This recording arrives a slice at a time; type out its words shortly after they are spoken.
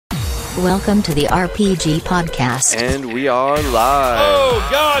Welcome to the RPG Podcast. And we are live. Oh,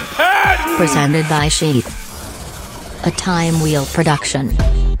 God, Patton! Presented by Sheep. A Time Wheel production.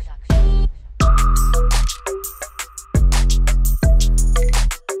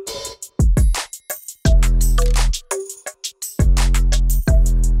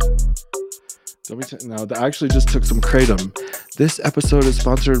 Now, I actually just took some Kratom. This episode is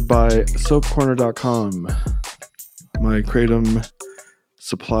sponsored by SoapCorner.com, my Kratom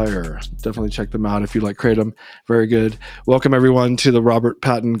supplier. Definitely check them out if you like Kratom. Very good. Welcome everyone to the Robert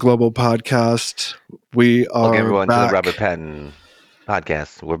Patton Global Podcast. We are Welcome everyone back. to the Robert Patton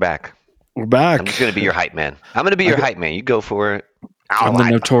Podcast. We're back. We're back. I'm just going to be your hype man. I'm going to be your hype man. You go for it. I'm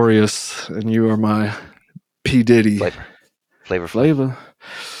the Notorious, and you are my P. Diddy. Flavor.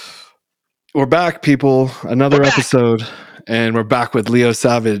 We're back, people. Another episode, and we're back with Leo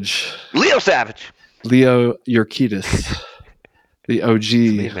Savage. Leo Urquitas, the OG,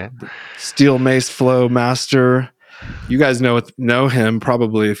 me, man. Steel Mace Flow Master. You guys know him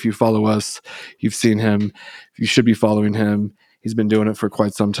probably if you follow us. You've seen him. You should be following him. He's been doing it for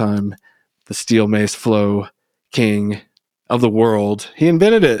quite some time. The Steel Mace Flow King of the world. He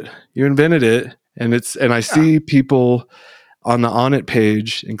invented it. You invented it, and I see people on the On It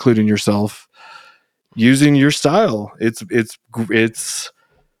page, including yourself, using your style. It's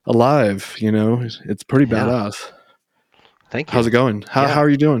alive, you know. It's pretty badass. Thank you. How's it going? How are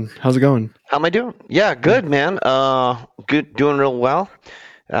you doing? How's it going? How am I doing? Yeah, good, man. Good, doing real well.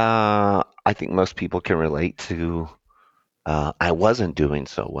 I think most people can relate to I wasn't doing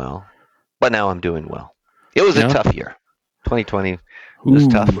so well, but now I'm doing well. It was a tough year. 2020 was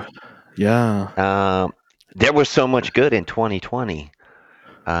tough. Yeah. There was so much good in 2020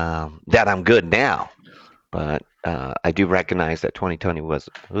 that I'm good now, but I do recognize that 2020 was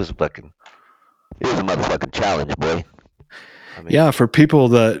a motherfucking challenge, boy. I mean, For people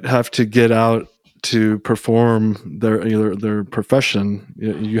that have to get out to perform their profession,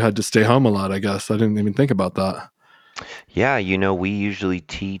 you had to stay home a lot, I guess. I didn't even think about that. yeah, we usually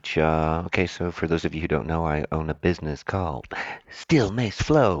teach. Okay, so for those of you who don't know, I own a business called Steel Mace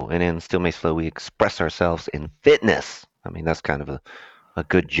Flow, and in Steel Mace Flow, we express ourselves in fitness. I mean, that's kind of a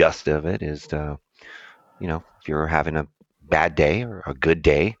good gist of it. Is if you're having a bad day or a good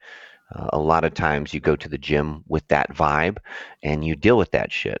day, a lot of times you go to the gym with that vibe, and you deal with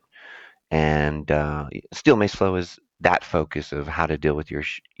that shit. And Steel Mace Flow is that focus of how to deal with your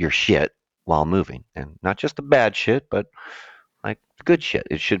shit while moving, and not just the bad shit, but like the good shit.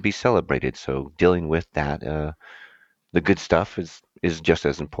 It should be celebrated. So dealing with that, the good stuff is just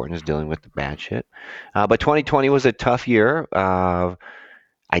as important as dealing with the bad shit. But 2020 was a tough year.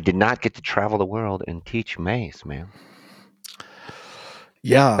 I did not get to travel the world and teach mace, man.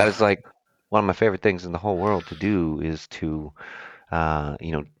 Yeah, that is like one of my favorite things in the whole world to do is to,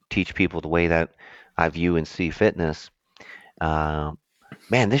 teach people the way that I view and see fitness.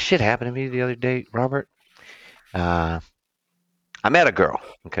 Man, this shit happened to me the other day, Robert. I met a girl.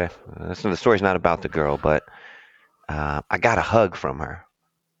 Okay, so the story's not about the girl, but I got a hug from her.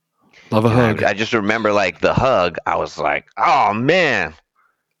 Love a hug. I just remember like the hug. I was like, oh man,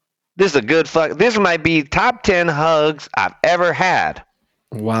 this is a good fuck. This might be top 10 hugs I've ever had.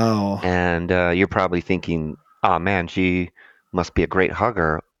 Wow. And you're probably thinking, oh man, she must be a great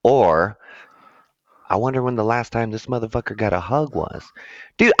hugger. Or I wonder when the last time this motherfucker got a hug was.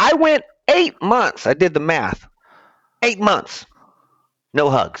 Dude, I went 8 months. I did the math. 8 months. No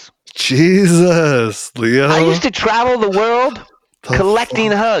hugs. Jesus, Leo. I used to travel the world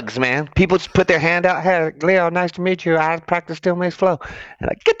collecting hugs, man. People just put their hand out. Hey, Leo, nice to meet you. I practice Steel Mace Flow. And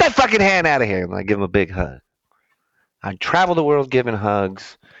I get that fucking hand out of here. And I give him a big hug. I travel the world giving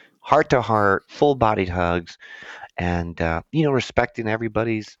hugs, heart to heart, full-bodied hugs, and respecting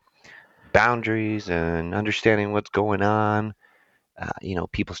everybody's boundaries and understanding what's going on.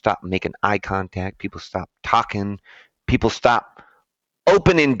 People stop making eye contact. People stop talking. People stop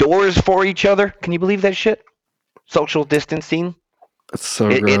opening doors for each other. Can you believe that shit? Social distancing. That's so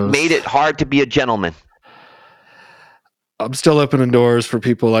It gross. made it hard to be a gentleman. I'm still opening doors for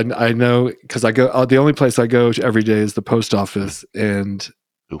people. I know because I go. The only place I go every day is the post office, and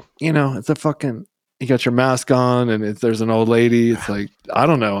it's a fucking. You got your mask on, and if there's an old lady, it's like I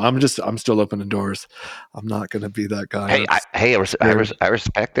don't know. I'm still opening doors. I'm not going to be that guy. I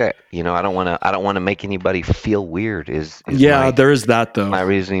respect that. I don't want to make anybody feel weird. There is that though. My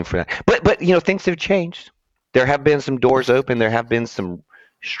reasoning for that. But things have changed. There have been some doors open. There have been some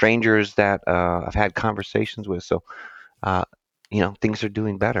strangers that I've had conversations with. So. Things are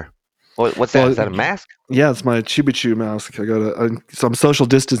doing better. What's that? Is that a mask? Yeah, it's my Chiba Chew mask. So I'm social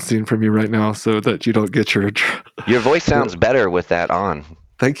distancing from you right now so that you don't get your voice sounds better with that on.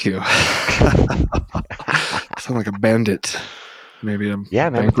 Thank you. Sound like a bandit. Maybe a Yeah,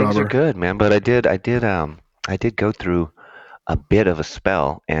 man, but bank things are robber. good, man. But I did go through a bit of a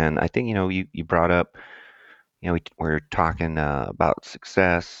spell, and I think you brought up, we're talking about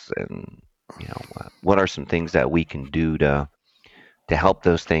success, and what are some things that we can do to help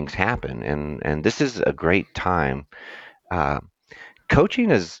those things happen, and this is a great time. Uh, Coaching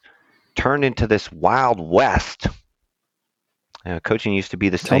has turned into this wild west. Coaching used to be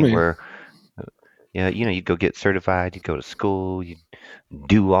this Tell thing me. where, yeah, you'd go get certified, you'd go to school, you'd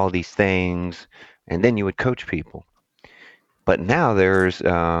do all these things, and then you would coach people. But now there's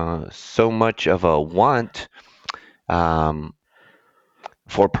so much of a want um,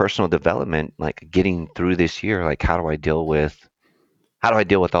 for personal development, like getting through this year. Like, how do I deal with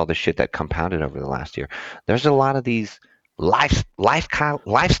all the shit that compounded over the last year? There's a lot of these lifestyle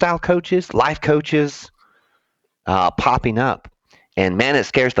coaches, life coaches popping up, and man, it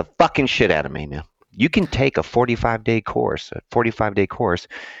scares the fucking shit out of me, man. You can take a 45-day course,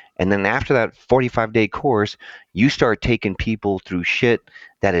 and then after that 45-day course, you start taking people through shit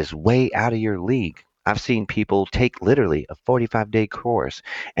that is way out of your league. I've seen people take literally a 45-day course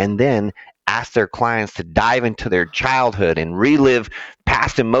and then ask their clients to dive into their childhood and relive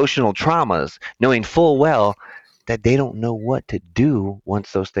past emotional traumas, knowing full well that they don't know what to do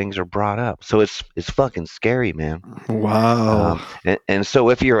once those things are brought up. So it's fucking scary, man. Wow. And so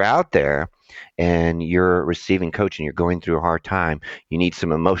if you're out there and you're receiving coaching, you're going through a hard time, you need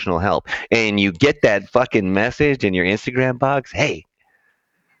some emotional help, and you get that fucking message in your Instagram box, hey,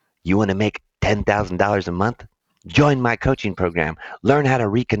 you want to make $10,000 a month? Join my coaching program. Learn how to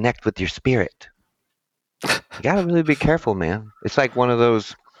reconnect with your spirit. You got to really be careful, man. It's like one of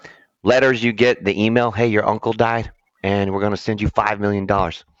those letters you get, the email, hey, your uncle died, and we're going to send you $5 million.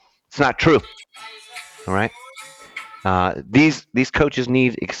 It's not true. All right. These coaches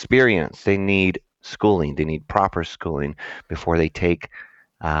need experience. They need schooling. They need proper schooling before they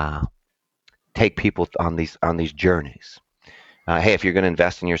uh, take people on these journeys. Hey, if you're going to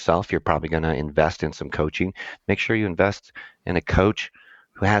invest in yourself, you're probably going to invest in some coaching. Make sure you invest in a coach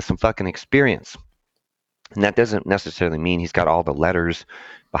who has some fucking experience. And that doesn't necessarily mean he's got all the letters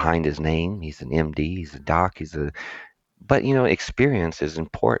behind his name. He's an MD, he's a doc, but experience is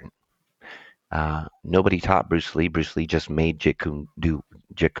important. Nobody taught Bruce Lee. Bruce Lee just made Jeet Kune Do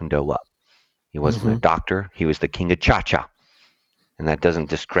up. He wasn't a doctor. He was the king of cha-cha. And that doesn't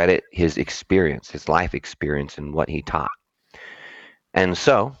discredit his experience, his life experience, and what he taught. And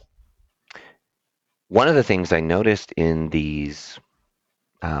so, one of the things I noticed in these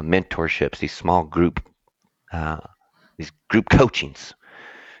mentorships, these group coachings,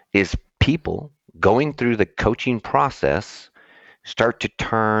 is people going through the coaching process start to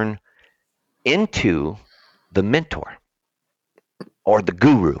turn into the mentor or the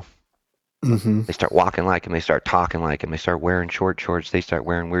guru. Mm-hmm. They start walking like him. They start talking like him. They start wearing short shorts. They start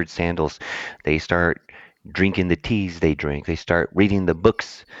wearing weird sandals. They start drinking the teas they drink. They start reading the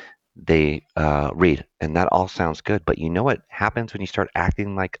books they read. And that all sounds good. But you know what happens when you start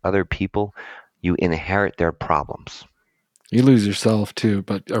acting like other people? You inherit their problems. You lose yourself too,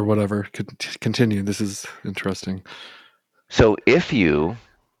 or whatever. Continue. This is interesting. So if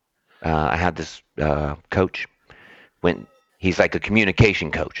I had this coach, he's like a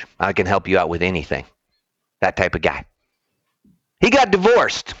communication coach. I can help you out with anything. That type of guy. He got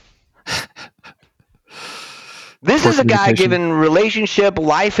divorced. This Poor is a guy communication. giving relationship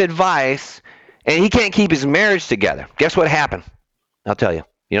life advice, and he can't keep his marriage together. Guess what happened? I'll tell you.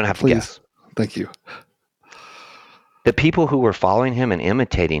 You don't have to Please. guess. Thank you. The people who were following him and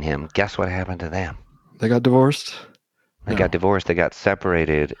imitating him, guess what happened to them? They got divorced? They No. got divorced. They got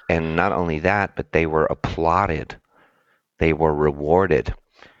separated. And not only that, but they were applauded. They were rewarded.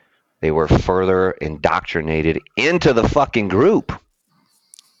 They were further indoctrinated into the fucking group.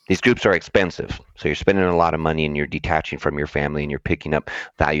 These groups are expensive. So you're spending a lot of money and you're detaching from your family and you're picking up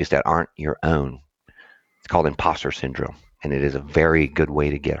values that aren't your own. It's called imposter syndrome. And it is a very good way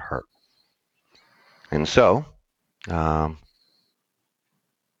to get hurt. And so, I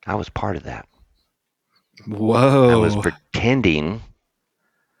was part of that. Whoa. I was pretending.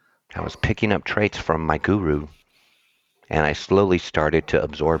 I was picking up traits from my guru. And I slowly started to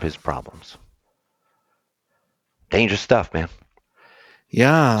absorb his problems. Dangerous stuff, man.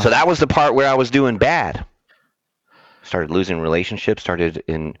 Yeah. So that was the part where I was doing bad. Started losing relationships, started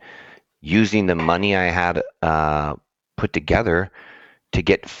in using the money I had put together to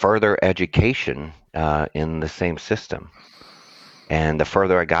get further education in the same system. And the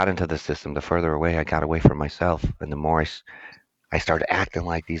further I got into the system, the further away I got away from myself. And the more I started acting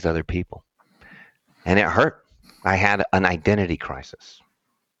like these other people. And it hurt. I had an identity crisis.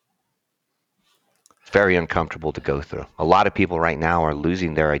 very uncomfortable to go through. A lot of people right now are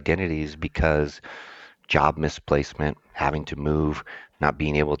losing their identities because job misplacement, having to move, not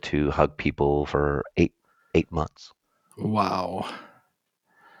being able to hug people for eight months. Wow.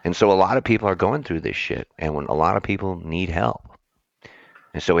 And so a lot of people are going through this shit, and when a lot of people need help.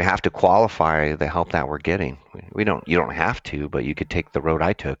 And so we have to qualify the help that we're getting. You don't have to, but you could take the road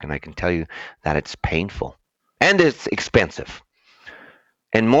I took, and I can tell you that it's painful and it's expensive.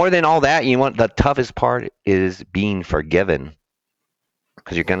 And more than all that, the toughest part is being forgiven,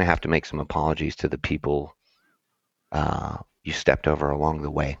 because you're going to have to make some apologies to the people you stepped over along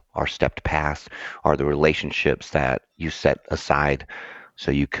the way, or stepped past, or the relationships that you set aside so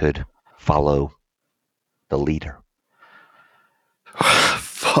you could follow the leader.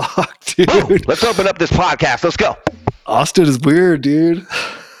 Fuck, dude. Boom! Let's open up this podcast. Let's go. Austin is weird, dude.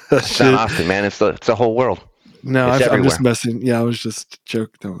 It's not Austin, man. It's the whole world. No, I'm just messing. Yeah, I was just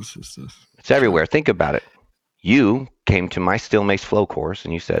joking. That was just It's everywhere. Think about it. You came to my Still Makes Flow course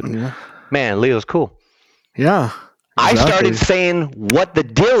and you said, man, Leo's cool. Yeah. Exactly. I started saying what the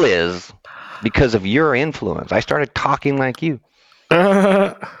deal is because of your influence. I started talking like you.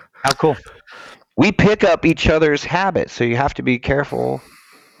 How cool. We pick up each other's habits, so you have to be careful.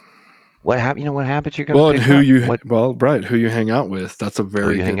 What habits you're going to pick up? Who you hang out with. That's a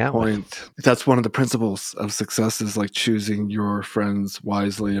very good point. That's one of the principles of success, is like choosing your friends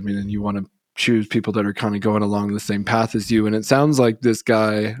wisely. I mean, and you want to choose people that are kind of going along the same path as you. And it sounds like this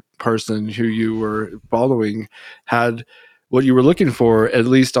person who you were following had what you were looking for, at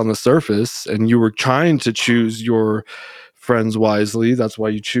least on the surface, and you were trying to choose your friends wisely. That's why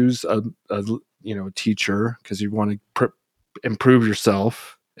you choose a teacher, because you want to improve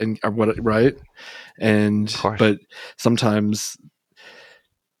yourself. Right? And but sometimes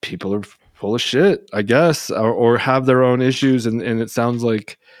people are full of shit, I guess, or have their own issues, and it sounds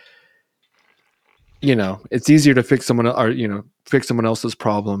like it's easier to fix someone else's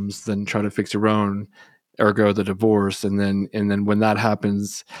problems than try to fix your own, ergo the divorce. And then when that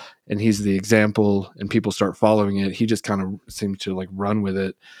happens and he's the example and people start following it, he just kind of seems to like run with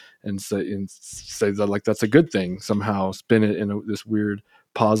it and say that like that's a good thing, somehow spin it in this weird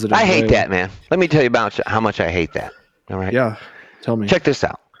positive I hate way. that, man. Let me tell you about how much I hate that. All right. Yeah. Tell me. Check this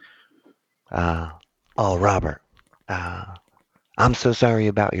out. Robert, I'm so sorry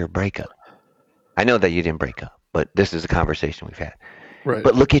about your breakup. I know that you didn't break up, but this is a conversation we've had. Right.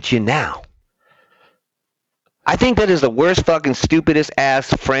 But look at you now. I think that is the worst fucking stupidest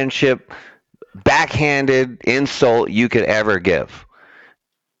ass friendship, backhanded insult you could ever give.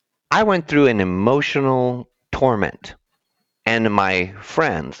 I went through an emotional torment, and my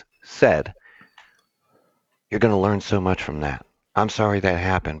friends said, you're going to learn so much from that. I'm sorry that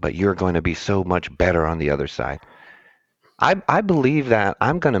happened, but you're going to be so much better on the other side. I believe that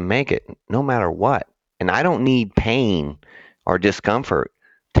I'm going to make it no matter what. And I don't need pain or discomfort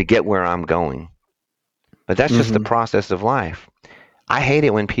to get where I'm going. But that's just the process of life. I hate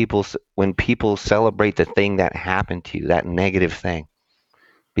it when people celebrate the thing that happened to you, that negative thing,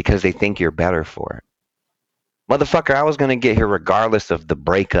 because they think you're better for it. Motherfucker, I was going to get here regardless of the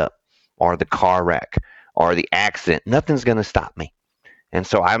breakup or the car wreck or the accident. Nothing's going to stop me. And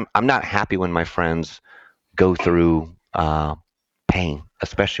so I'm not happy when my friends go through pain,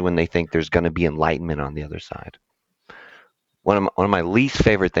 especially when they think there's going to be enlightenment on the other side. One of my least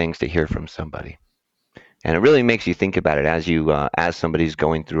favorite things to hear from somebody, and it really makes you think about it as somebody's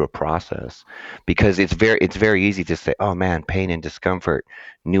going through a process, because it's very easy to say, oh man, pain and discomfort,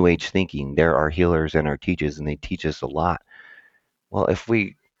 new age thinking. There are healers and our teachers, and they teach us a lot. Well,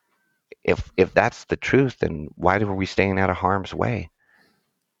 if that's the truth, then why are we staying out of harm's way?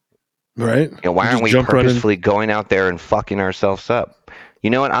 Right. Why aren't we purposefully going out there and fucking ourselves up? You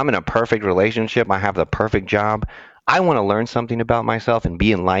know what? I'm in a perfect relationship. I have the perfect job. I want to learn something about myself and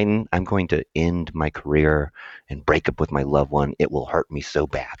be enlightened. I'm going to end my career and break up with my loved one. It will hurt me so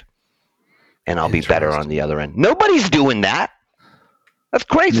bad. And I'll be better on the other end. Nobody's doing that. That's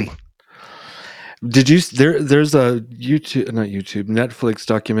crazy. Did you there's a Netflix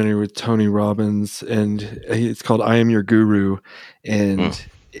documentary with Tony Robbins, and it's called I Am Your Guru, and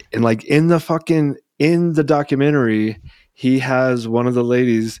like in the documentary, he has one of the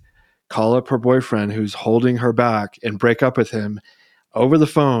ladies call up her boyfriend who's holding her back and break up with him over the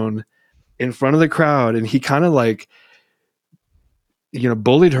phone in front of the crowd, and he kind of like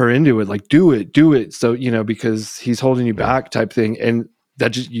bullied her into it, like do it, so because he's holding you back type thing. And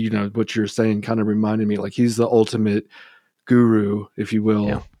that just what you're saying kind of reminded me, like he's the ultimate guru, if you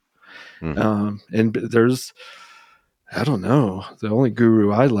will. And there's, I don't know, the only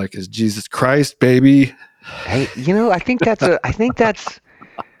guru I like is Jesus Christ, baby. Hey, I think that's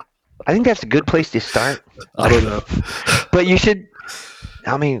I think that's a good place to start. I don't know. But you should.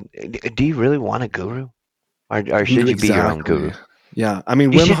 I mean, do you really want a guru, or should you be your own guru? Exactly. Yeah, I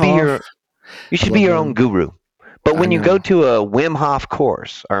mean, You Wim should be Hof. You should I be love your own Wim. guru. But I when you go know. to a Wim Hof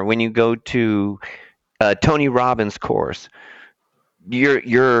course, or when you go to a Tony Robbins course,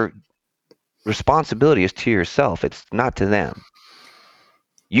 your responsibility is to yourself. It's not to them.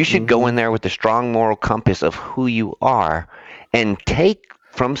 You should go in Mhm. there with a strong moral compass of who you are and take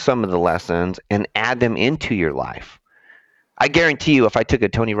from some of the lessons and add them into your life. I guarantee you, if I took a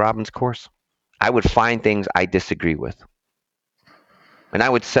Tony Robbins course, I would find things I disagree with. And I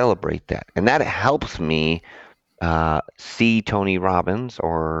would celebrate that. And that helps me see Tony Robbins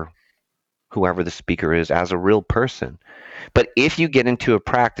or whoever the speaker is as a real person. But if you get into a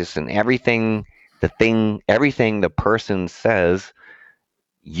practice and everything the person says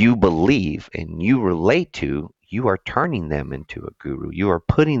you believe and you relate to, you are turning them into a guru. You are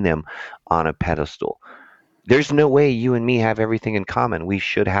putting them on a pedestal. There's no way you and me have everything in common. We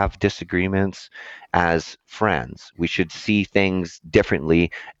should have disagreements as friends. We should see things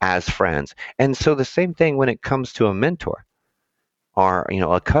differently as friends. And so the same thing when it comes to a mentor or,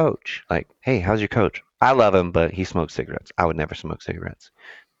 a coach. Like, hey, how's your coach? I love him, but he smokes cigarettes. I would never smoke cigarettes.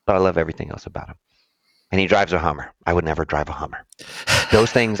 But I love everything else about him. And he drives a Hummer. I would never drive a Hummer.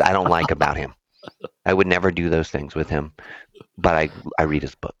 Those things I don't like about him. I would never do those things with him. But I read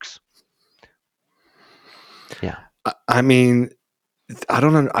his books. Yeah. I mean, I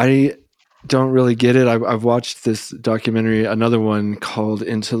don't know. I don't really get it. I've watched this documentary, another one called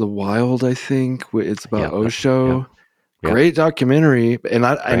Into the Wild. I think it's about Yep, Osho. yep, yep. Great documentary, and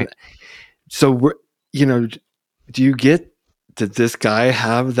Right. so do you get? Did this guy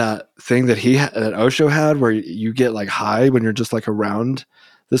have that thing that Osho had, where you get like high when you're just like around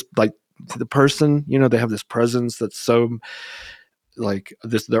this like the person? They have this presence that's so like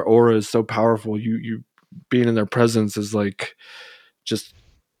this. Their aura is so powerful. You being in their presence is like just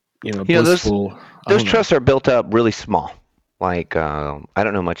blissful. Those trusts are built up really small. Like, I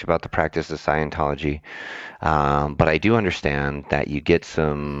don't know much about the practice of Scientology, but I do understand that you get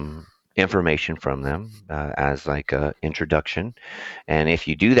some information from them as like a introduction. And if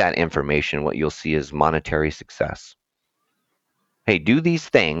you do that information, what you'll see is monetary success. Hey, do these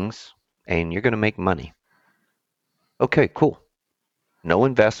things and you're going to make money. Okay, cool. No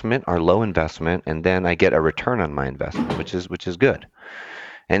investment or low investment, and then I get a return on my investment, which is good.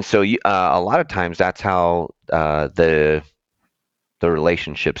 And so a lot of times that's how the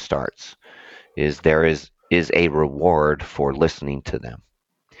relationship starts. There is a reward for listening to them.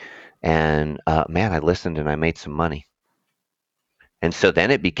 And man, I listened and I made some money. And so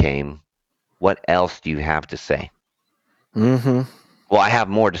then it became, what else do you have to say? Mm-hmm. Well, I have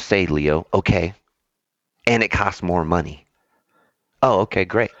more to say, Leo. Okay. And it costs more money. Oh, okay,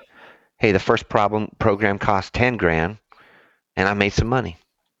 great. Hey, the first program cost 10 grand and I made some money.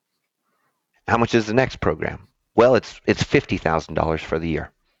 How much is the next program? Well, it's $50,000 for the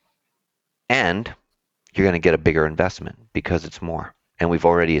year. And you're going to get a bigger investment because it's more. And we've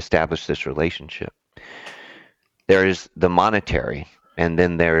already established this relationship. There's the monetary, and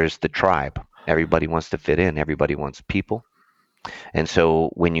then there's the tribe. Everybody wants to fit in. Everybody wants people. And so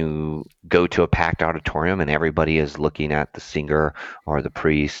when you go to a packed auditorium and everybody is looking at the singer or the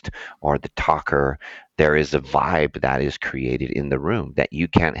priest or the talker, there is a vibe that is created in the room that you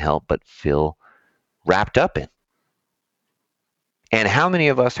can't help but feel wrapped up in. And how many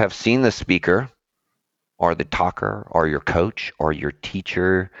of us have seen the speaker or the talker or your coach or your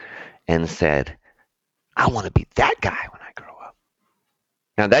teacher and said, I want to be that guy when I grow up?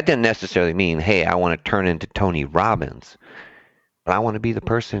 Now, that didn't necessarily mean, hey, I want to turn into Tony Robbins, but I want to be the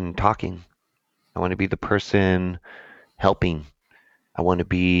person talking. I want to be the person helping. I want to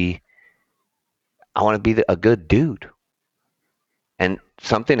be a good dude. And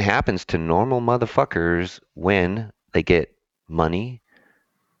something happens to normal motherfuckers when they get money,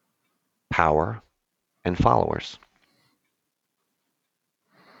 power, and followers.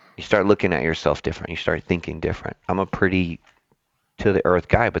 You start looking at yourself different. You start thinking different. I'm a pretty to the earth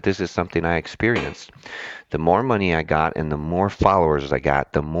guy, but this is something I experienced. The more money I got and the more followers I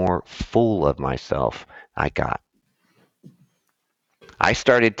got, the more full of myself I got. I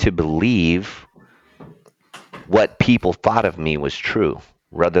started to believe what people thought of me was true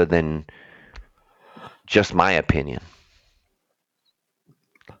rather than just my opinion.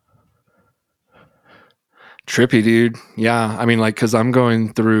 Trippy, dude. Yeah, I mean, like, because I'm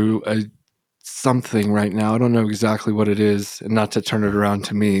going through something right now. I don't know exactly what it is, and not to turn it around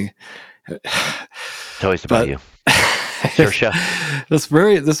to me. It's always about you. Saoirse. That's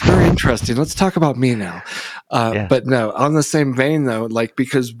very interesting. Let's talk about me now. Yeah. But no, on the same vein though, like,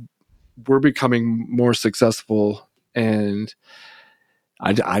 because we're becoming more successful, and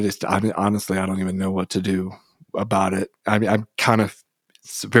honestly, I don't even know what to do about it. I'm kind of,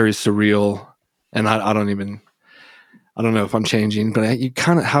 it's very surreal, and I don't know if I'm changing, but you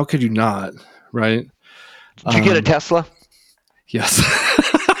kind of, how could you not, right? Did you get a Tesla? Yes.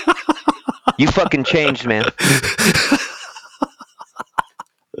 You fucking changed, man.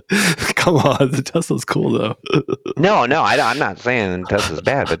 Come on, the Tesla's cool though. No, I'm not saying Tesla's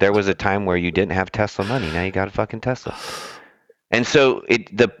bad, but there was a time where you didn't have Tesla money. Now you got a fucking Tesla. And so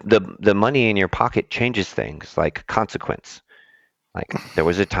the money in your pocket changes things, like consequence. Like there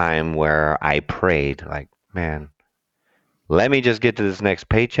was a time where I prayed, like, man, let me just get to this next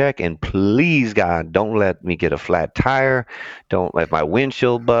paycheck, and please God, don't let me get a flat tire, don't let my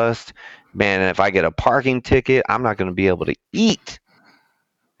windshield bust. Man, if I get a parking ticket, I'm not going to be able to eat.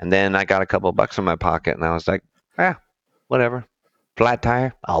 And then I got a couple of bucks in my pocket, and I was like, whatever. Flat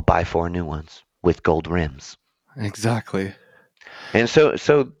tire, I'll buy 4 new ones with gold rims. Exactly. And so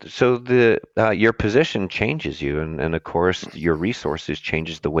the your position changes you, and of course your resources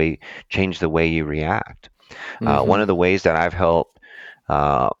change the way you react. One of the ways that I've helped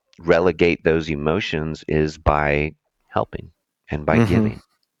relegate those emotions is by helping and by giving.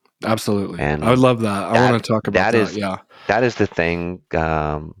 Absolutely. And I would love that. I want to talk about that. Yeah. That is the thing.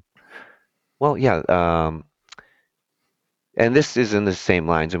 And this is in the same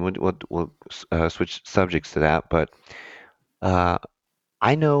lines, and we'll switch subjects to that. But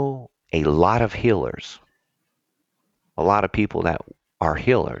I know a lot of healers, a lot of people that are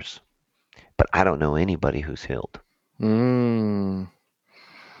healers, but I don't know anybody who's healed.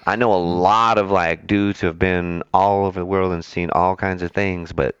 I know a lot of like dudes who have been all over the world and seen all kinds of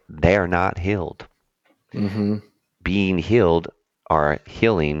things, but they're not healed. Being healed or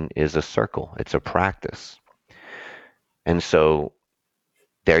healing is a circle. It's a practice. And so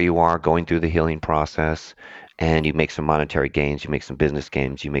there you are going through the healing process, and you make some monetary gains, you make some business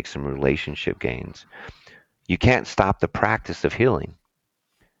gains, you make some relationship gains. You can't stop the practice of healing.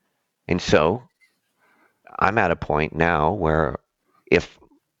 And so I'm at a point now where if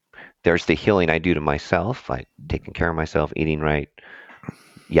there's the healing I do to myself, like taking care of myself, eating right,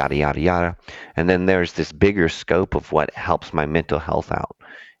 yada, yada, yada. And then there's this bigger scope of what helps my mental health out,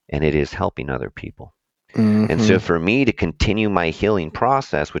 and it is helping other people. And so for me to continue my healing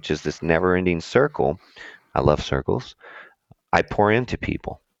process, which is this never-ending circle, I love circles, I pour into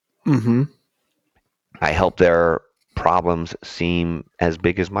people. I help their problems seem as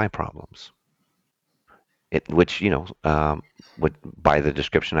big as my problems. Which, by the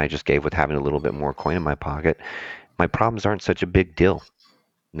description I just gave with having a little bit more coin in my pocket, my problems aren't such a big deal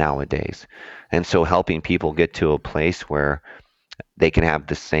nowadays. And so helping people get to a place where they can have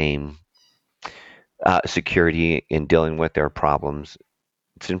the same security in dealing with their problems,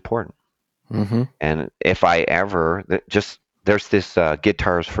 it's important. And if I ever, there's this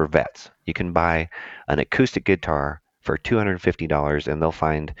Guitars for Vets. You can buy an acoustic guitar for $250, and they'll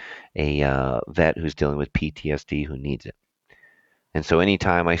find a vet who's dealing with PTSD who needs it. And so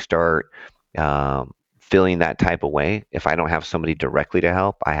anytime I start feeling that type of way, if I don't have somebody directly to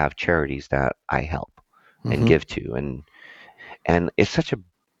help, I have charities that I help and give to. And it's such an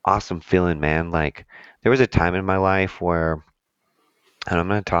awesome feeling, man. Like there was a time in my life where, and I'm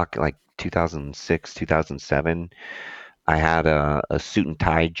going to talk like 2006, 2007, I had a suit and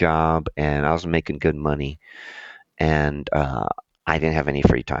tie job, and I was making good money, and I didn't have any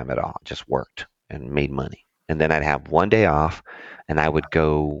free time at all. Just worked and made money. And then I'd have one day off, and I would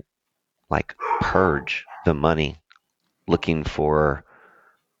go like purge the money looking for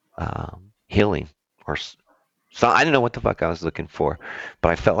healing or so. I didn't know what the fuck I was looking for, but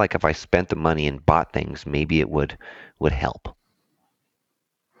I felt like if I spent the money and bought things, maybe it would help.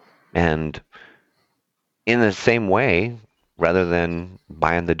 And in the same way, rather than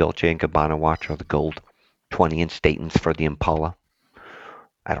buying the Dolce & Gabbana watch or the gold 20-inch Statons for the Impala,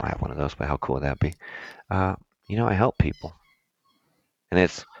 I don't have one of those, but how cool would that be? I help people. And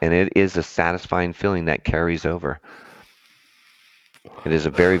it is a satisfying feeling that carries over. It is a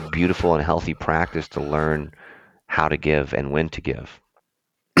very beautiful and healthy practice to learn how to give and when to give.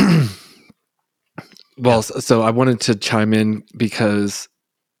 Well, so I wanted to chime in because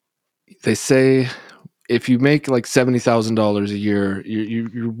they say if you make like $70,000 a year,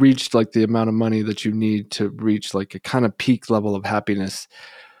 you reach like the amount of money that you need to reach like a kind of peak level of happiness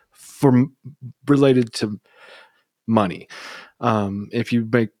related to money. If you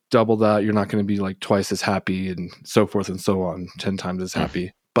make double that, you're not going to be like twice as happy and so forth and so on, 10 times as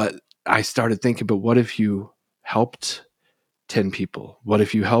happy. But I started thinking, but what if you helped 10 people? What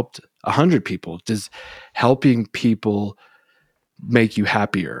if you helped 100 people? Does helping people make you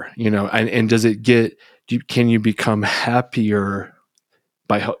happier, and does it can you become happier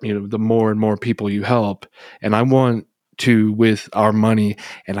by the more and more people you help? And I want to, with our money,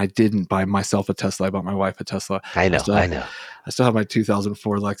 and I didn't buy myself a Tesla, I bought my wife a Tesla. I know. I still have my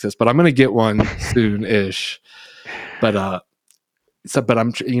 2004 Lexus, but I'm going to get one soon-ish. But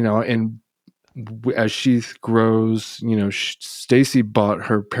I'm, and as she grows, Stacy bought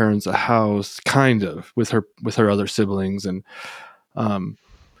her parents a house, kind of, with her other siblings, and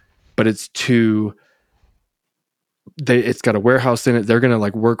but it's it's got a warehouse in it. They're gonna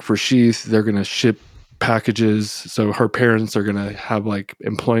like work for Sheath. They're gonna ship packages. So her parents are gonna have like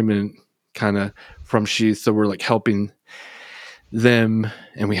employment kind of from Sheath. So we're like helping them,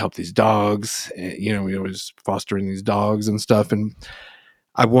 and we help these dogs. We always fostering these dogs and stuff. And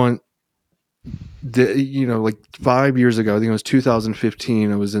I want like 5 years ago, I think it was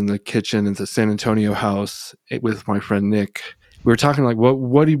 2015. I was in the kitchen at the San Antonio house with my friend Nick. We were talking like, what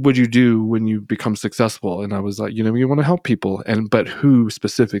would you do when you become successful? And I was like, you want to help people, but who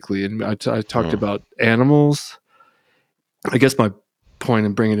specifically? And I talked about animals. I guess my point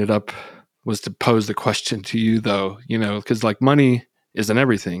in bringing it up was to pose the question to you, though, because like money isn't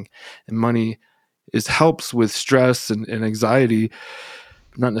everything, and money helps with stress and anxiety,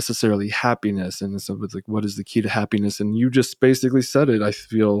 not necessarily happiness. And so it's like, what is the key to happiness? And you just basically said it, I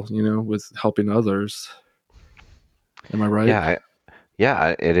feel, with helping others. Am I right?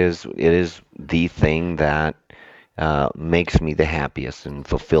 Yeah, it is the thing that makes me the happiest and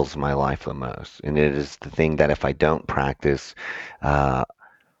fulfills my life the most. And it is the thing that if I don't practice, I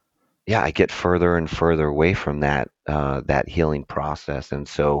get further and further away from that healing process. And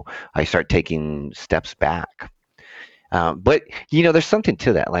so I start taking steps back. But there's something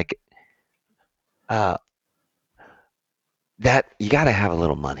to that, like that you got to have a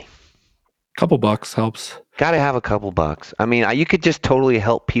little money. Couple bucks helps. Got to have a couple bucks. I mean, you could just totally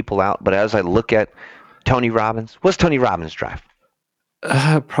help people out. But as I look at Tony Robbins, what's Tony Robbins drive?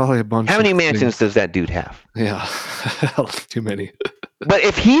 Probably a bunch. How many mansions does that dude have? Yeah, too many. But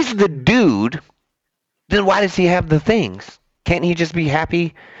if he's the dude, then why does he have the things? Can't he just be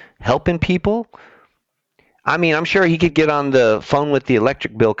happy helping people? I mean, I'm sure he could get on the phone with the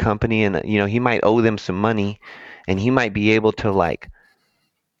electric bill company, and he might owe them some money, and he might be able to like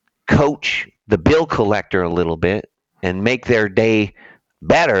coach the bill collector a little bit and make their day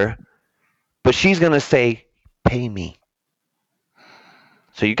better. But she's going to say, pay me.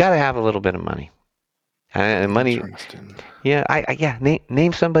 So you got to have a little bit of money. And money. Yeah,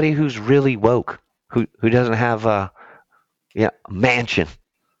 name somebody who's really woke, who doesn't have a mansion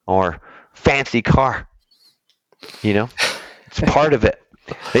or fancy car. It's part of it.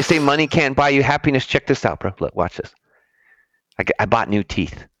 They say money can't buy you happiness. Check this out, bro. Look, watch this. I bought new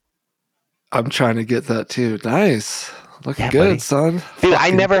teeth. I'm trying to get that too. Nice. Looking good, buddy. Son. Dude,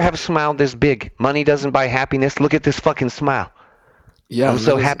 I never have smiled this big. Money doesn't buy happiness. Look at this fucking smile. Yeah, I'm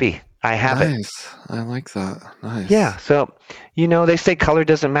so happy. I have it. Nice. I like that. Nice. Yeah. So, they say color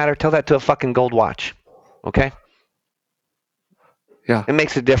doesn't matter. Tell that to a fucking gold watch. Okay? Yeah. It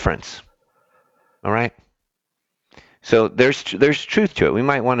makes a difference. All right? So there's truth to it. We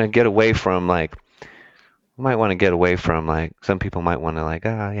might want to get away from some people might want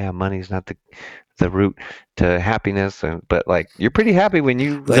to money's not the root to happiness, but you're pretty happy when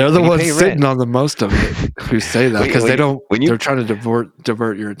you they're the ones sitting rent. on the most of it who say that, because they're trying to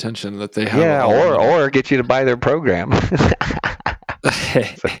divert your attention that they have or get you to buy their program.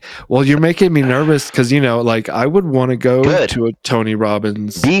 Well, you're making me nervous because I would want to go to a Tony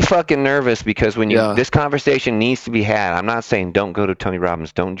Robbins. Be fucking nervous, because when this conversation needs to be had. I'm not saying don't go to Tony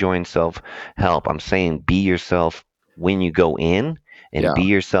Robbins, don't join self-help. I'm saying be yourself when you go in, and be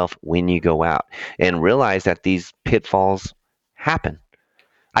yourself when you go out, and realize that these pitfalls happen.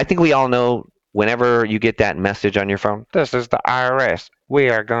 I think we all know, whenever you get that message on your phone, this is the IRS. We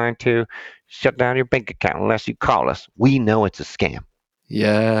are going to shut down your bank account unless you call us. We know it's a scam.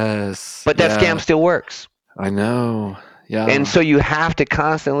 Yes. But that scam still works. I know. Yeah. And so you have to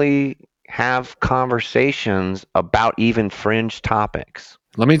constantly have conversations about even fringe topics.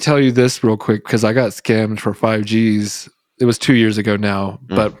 Let me tell you this real quick, because I got scammed for 5Gs. It was 2 years ago now,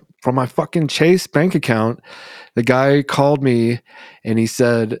 but from my fucking Chase bank account, the guy called me and he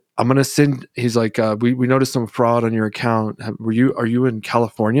said, I'm going to send, he's like, we noticed some fraud on your account. Are you in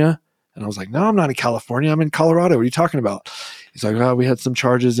California? And I was like, no, I'm not in California. I'm in Colorado. What are you talking about? He's like, oh, we had some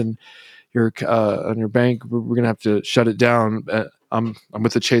charges on your bank. We're going to have to shut it down. I'm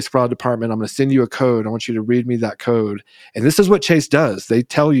with the Chase fraud department. I'm going to send you a code. I want you to read me that code. And this is what Chase does. They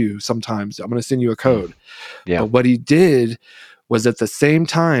tell you sometimes, I'm going to send you a code. Yeah. But what he did was, at the same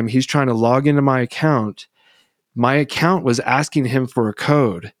time he's trying to log into my account, my account was asking him for a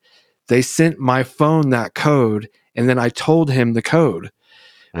code. They sent my phone that code, and then I told him the code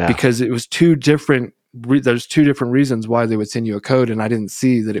because it was two different. There's two different reasons why they would send you a code, and I didn't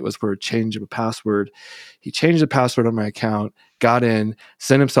see that it was for a change of a password. He changed the password on my account, got in,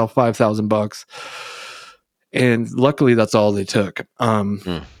 sent himself $5,000, and luckily that's all they took.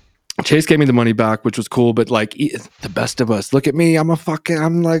 Chase gave me the money back, which was cool, but like the best of us. Look at me, I'm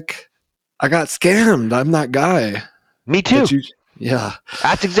like, I got scammed. I'm that guy. Me too. Yeah,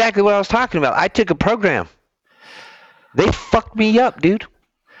 that's exactly what I was talking about. I took a program. They fucked me up, dude.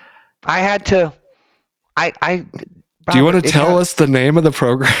 I had to. Do you want to tell us the name of the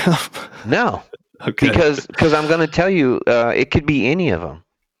program? No. Okay. Because I'm going to tell you, it could be any of them.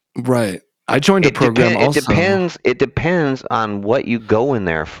 Right. I joined a program also. It depends on what you go in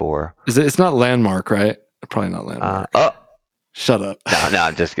there for. It's not Landmark, right? Probably not Landmark. Shut up. No,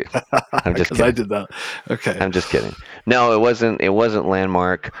 I'm just kidding. I'm just kidding. I did that. Okay. I'm just kidding. No, it wasn't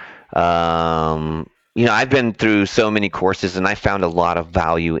Landmark. I've been through so many courses and I found a lot of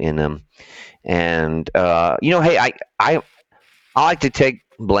value in them. And hey, I like to take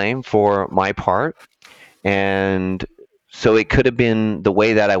blame for my part, and so it could have been the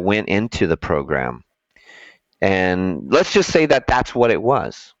way that I went into the program. And let's just say that that's what it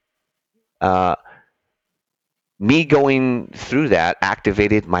was. Me going through that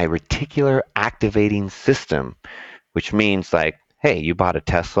activated my reticular activating system, which means like, hey, you bought a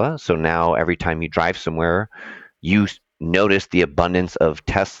Tesla, so now every time you drive somewhere, you notice the abundance of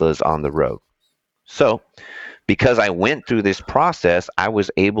Teslas on the road. So because I went through this process, I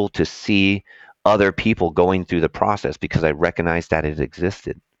was able to see other people going through the process because I recognized that it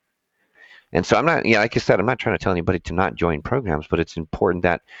existed. And so I'm not, like I said, I'm not trying to tell anybody to not join programs, but it's important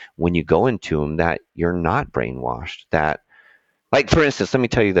that when you go into them, that you're not brainwashed. That, like, for instance, let me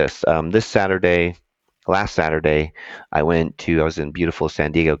tell you this. Last Saturday, I was in beautiful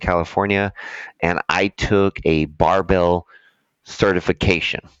San Diego, California, and I took a barbell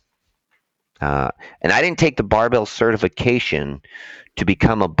certification. And I didn't take the barbell certification to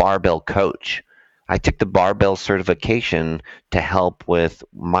become a barbell coach. I took the barbell certification to help with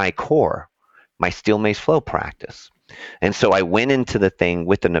my core, my Steel Mace Flow practice. And so I went into the thing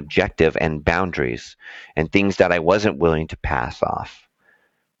with an objective and boundaries and things that I wasn't willing to pass off.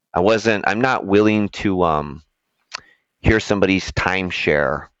 I'm not willing to hear somebody's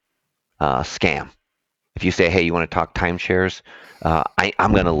timeshare scam. If you say, hey, you want to talk timeshares,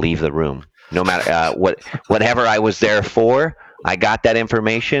 I'm going to leave the room. No matter whatever I was there for, I got that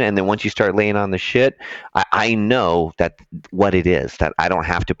information. And then once you start laying on the shit, I know that what it is, that I don't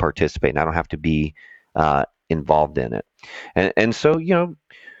have to participate and I don't have to be involved in it. And so,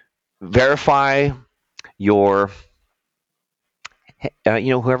 verify your,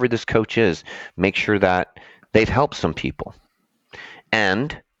 whoever this coach is, make sure that they've helped some people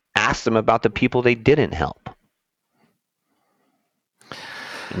and ask them about the people they didn't help.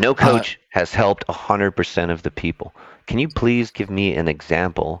 No coach has helped 100% of the people. Can you please give me an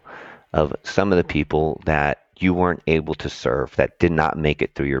example of some of the people that you weren't able to serve, that did not make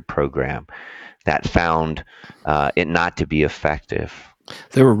it through your program, that found it not to be effective?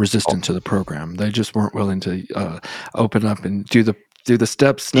 They were resistant to the program. They just weren't willing to open up and do the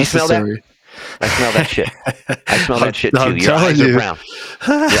steps necessary. I smell that shit. I smell that shit too. Your eyes are brown.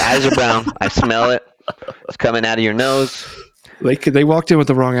 Your eyes are brown. I smell it. It's coming out of your nose. They walked in with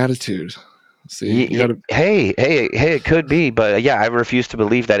the wrong attitude. See, hey, it could be, but I refuse to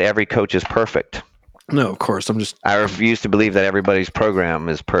believe that every coach is perfect. No, of course. I refuse to believe that everybody's program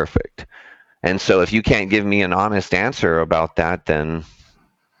is perfect. And so if you can't give me an honest answer about that, then,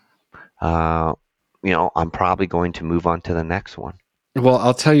 I'm probably going to move on to the next one. Well,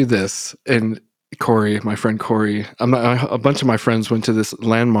 I'll tell you this, and Corey, my friend Corey, a bunch of my friends went to this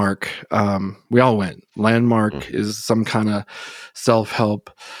Landmark. We all went. Landmark is some kind of self-help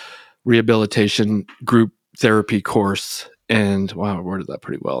rehabilitation group therapy course. And wow, I worded that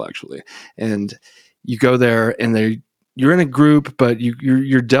pretty well, actually. And you go there and you're in a group, but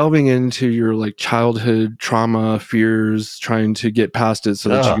you're delving into your like childhood trauma, fears, trying to get past it so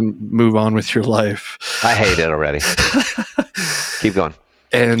that you can move on with your life. I hate it already. Keep going.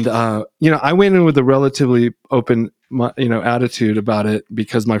 And, I went in with a relatively open, attitude about it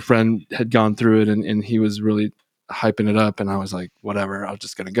because my friend had gone through it and he was really hyping it up. And I was like, whatever, I'm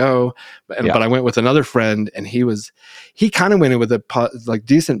just going to go. But I went with another friend and he kind of went in with a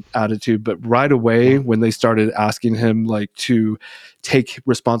decent attitude, but right away when they started asking him like to take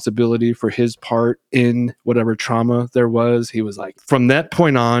responsibility for his part in whatever trauma there was, he was like, from that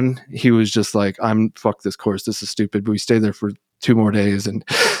point on, he was just like, fuck this course. This is stupid. But we stayed there for 2 more days. And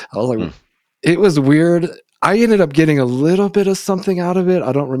I was like, it was weird. I ended up getting a little bit of something out of it.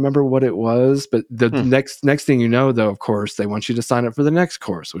 I don't remember what it was, but the next thing you know, though, of course, they want you to sign up for the next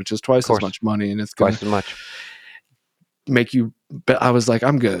course, which is twice as much money, and it's going twice as much. Make you. But I was like,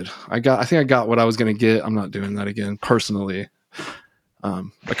 I'm good. I think I got what I was going to get. I'm not doing that again personally. A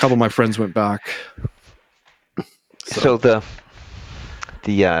couple of my friends went back. So the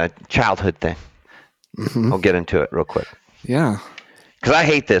childhood thing. I'll get into it real quick. Yeah. Because I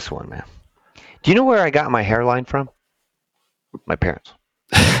hate this one, man. Do you know where I got my hairline from? My parents.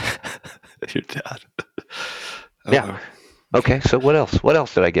 Your dad. Yeah. Okay, so what else? What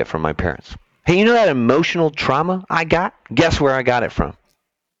else did I get from my parents? Hey, you know that emotional trauma I got? Guess where I got it from?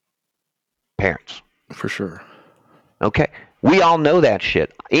 Parents. For sure. Okay. We all know that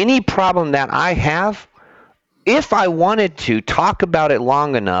shit. Any problem that I have, if I wanted to talk about it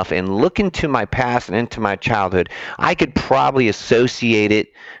long enough and look into my past and into my childhood, I could probably associate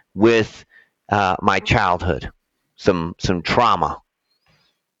it with my childhood, some trauma.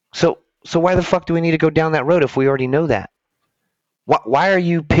 So why the fuck do we need to go down that road if we already know that? Why are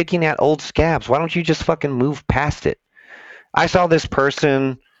you picking at old scabs? Why don't you just fucking move past it? I saw this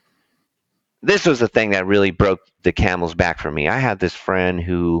person. This was the thing that really broke the camel's back for me. I had this friend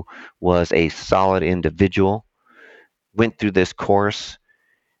who was a solid individual, went through this course.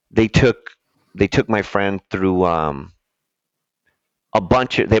 They took my friend through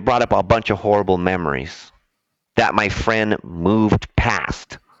they brought up a bunch of horrible memories that my friend moved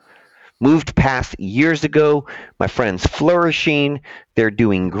past years ago. My friend's flourishing, they're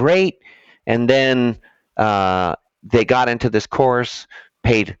doing great, and then they got into this course,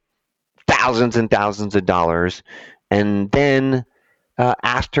 paid thousands and thousands of dollars, and then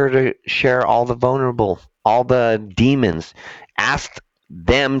asked her to share all the demons, asked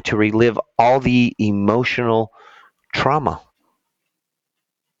them to relive all the emotional trauma.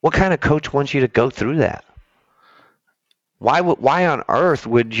 What kind of coach wants you to go through that? Why on earth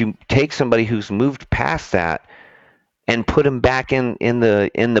would you take somebody who's moved past that and put them back in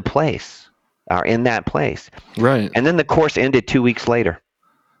the place or in that place? Right. And then the course ended 2 weeks later.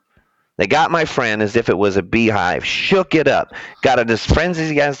 They got my friend as if it was a beehive, shook it up, got it as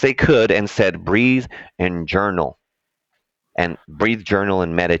frenzied as they could, and said, breathe and journal. And breathe, journal,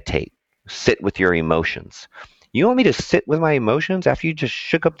 and meditate. Sit with your emotions. You want me to sit with my emotions after you just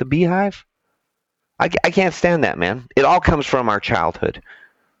shook up the beehive? I can't stand that, man. It all comes from our childhood.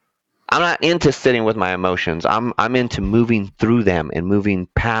 I'm not into sitting with my emotions. I'm into moving through them and moving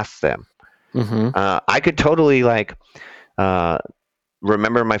past them. Mm-hmm. I could totally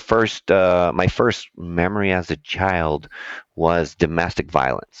remember my first memory as a child was domestic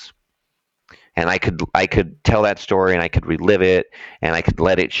violence. And I could tell that story, and I could relive it, and I could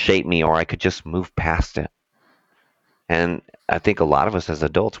let it shape me, or I could just move past it. And I think a lot of us as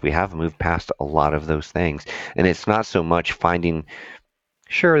adults, we have moved past a lot of those things. And it's not so much finding,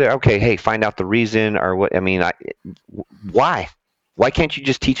 find out the reason or what. I mean, why? Why can't you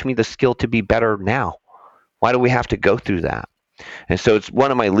just teach me the skill to be better now? Why do we have to go through that? And so it's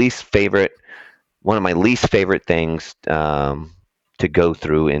one of my least favorite things to go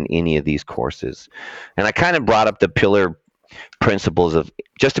through in any of these courses. And I kind of brought up the pillar principles of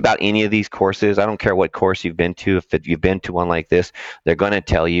just about any of these courses. I don't care what course you've been to. If you've been to one like this, they're going to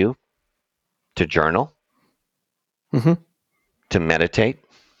tell you to journal, to meditate,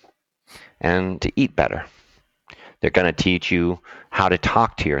 and to eat better. They're going to teach you how to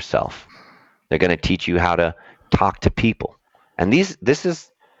talk to yourself. They're going to teach you how to talk to people. And this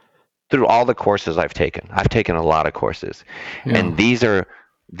is through all the courses I've taken. I've taken a lot of courses. Yeah. And these are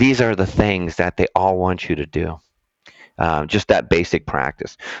the things that they all want you to do. Just that basic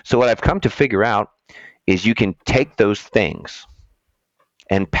practice. So what I've come to figure out is you can take those things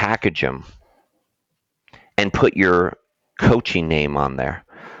and package them and put your coaching name on there.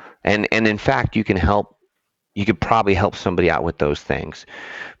 And in fact, you could probably help somebody out with those things.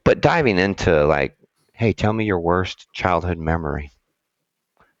 But diving into like, hey, tell me your worst childhood memory.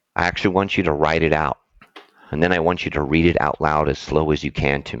 I actually want you to write it out. And then I want you to read it out loud as slow as you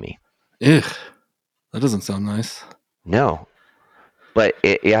can to me. Ugh, that doesn't sound nice. No, but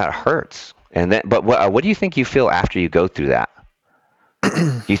it hurts. And then, but what do you think you feel after you go through that?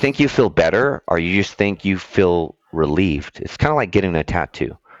 Do you think you feel better, or you just think you feel relieved? It's kind of like getting a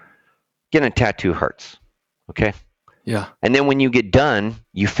tattoo. Getting a tattoo hurts, okay? Yeah. And then when you get done,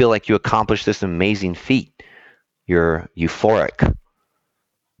 you feel like you accomplished this amazing feat. You're euphoric.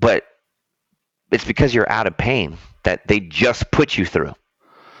 But it's because you're out of pain that they just put you through.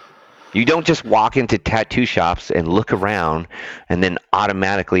 You don't just walk into tattoo shops and look around and then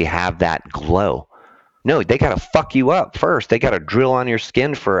automatically have that glow. No, they got to fuck you up first. They got to drill on your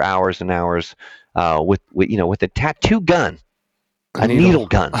skin for hours and hours with a tattoo gun, a needle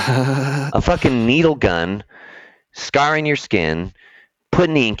gun, a fucking needle gun, scarring your skin,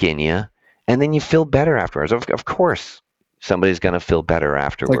 putting ink in you, and then you feel better afterwards. Of course, somebody's gonna feel better It's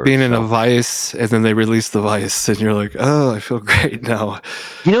afterwards. like being in a vice, and then they release the vice, and you're like, oh, I feel great now.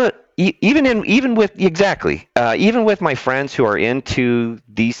 You know what? Even with my friends who are into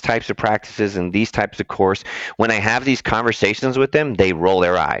these types of practices and these types of course, when I have these conversations with them, they roll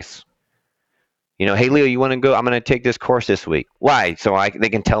their eyes. Hey Leo, you want to go? I'm going to take this course this week. Why? So they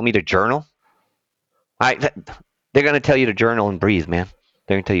can tell me to journal. They're going to tell you to journal and breathe, man.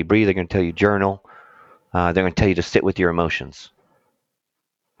 They're going to tell you breathe. They're going to tell you journal. They're going to tell you to sit with your emotions.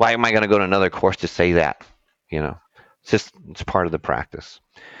 Why am I going to go to another course to say that? It's part of the practice.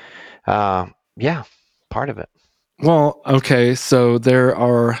 Yeah, part of it. Well, okay, so there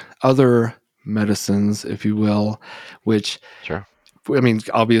are other medicines, if you will, which, Sure. I mean,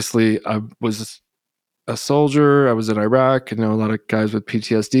 obviously, I was a soldier. I was in Iraq. I know a lot of guys with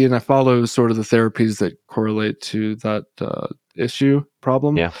PTSD, and I follow sort of the therapies that correlate to that issue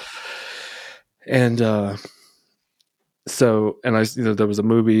problem. Yeah. And there was a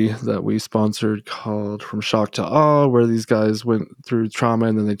movie that we sponsored called From Shock to Awe, where these guys went through trauma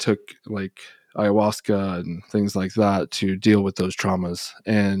and then they took like ayahuasca and things like that to deal with those traumas.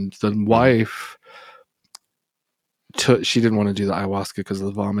 And the wife she didn't want to do the ayahuasca because of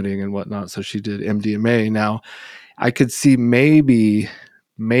the vomiting and whatnot, so she did MDMA. Now, I could see maybe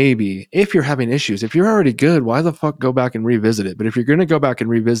if you're having issues, if you're already good, why the fuck go back and revisit it? But if you're going to go back and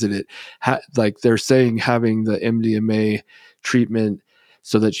revisit it, like they're saying, having the MDMA treatment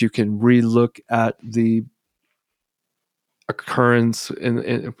so that you can relook at the occurrence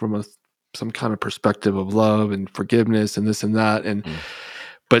from some kind of perspective of love and forgiveness and this and that, and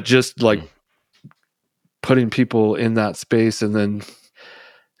but just like putting people in that space and then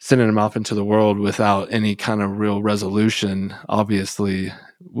sending them off into the world without any kind of real resolution, obviously,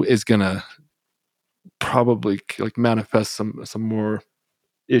 is gonna probably like manifest some more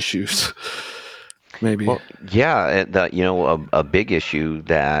issues. Maybe. Well, yeah, a big issue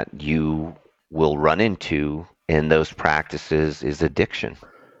that you will run into in those practices is addiction.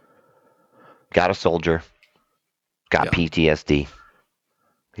 Got a soldier, got PTSD.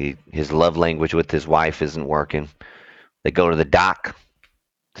 His love language with his wife isn't working. They go to the doc,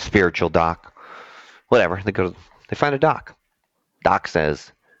 the spiritual doc, whatever. They find a doc. Doc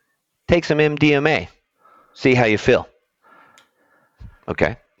says, take some MDMA, see how you feel.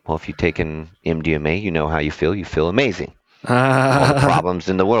 Okay. Well, if you take an MDMA, you know how you feel. You feel amazing. All the problems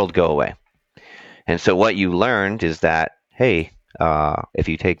in the world go away. And so what you learned is that, hey, if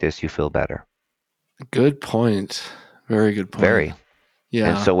you take this, you feel better. Good point. Very good point. Very. Yeah.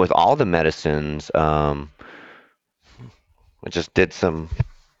 And so with all the medicines, I just did some,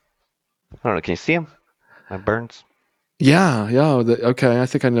 I don't know, can you see them? My burns? Yeah. Okay, I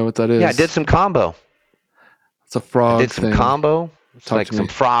think I know what that is. Yeah, I did some combo. It's a frog I did some thing. combo. It's Talk like to me.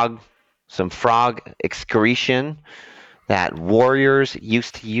 some frog excretion that warriors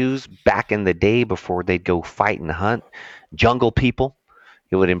used to use back in the day before they'd go fight and hunt jungle people.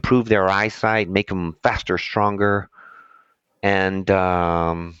 It would improve their eyesight, make them faster, stronger. And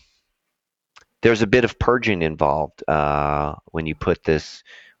there's a bit of purging involved when you put this,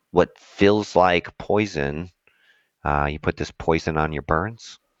 what feels like poison. You put this poison on your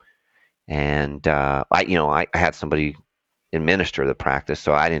burns. And I had somebody administer the practice,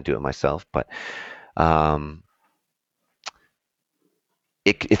 so I didn't do it myself. But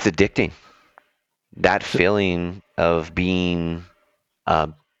it's addicting. That feeling of being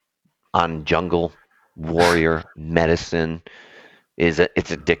on jungle warrior medicine it's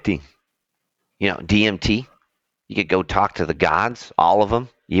addicting. DMT. You could go talk to the gods, all of them,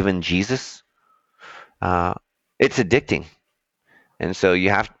 even Jesus. It's addicting, and so you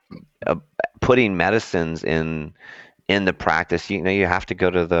have putting medicines in the practice. You have to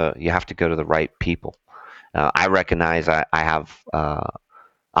go to the right people. I recognize I'm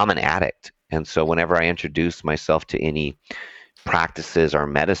an addict, and so whenever I introduce myself to any practices or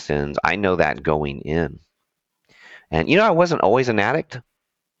medicines, I know that going in. And I wasn't always an addict,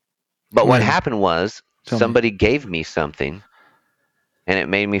 but what happened was somebody gave me something, and it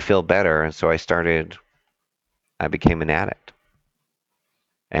made me feel better, and so I became an addict.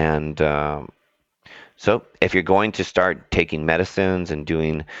 And so if you're going to start taking medicines and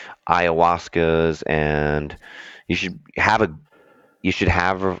doing ayahuascas, and you should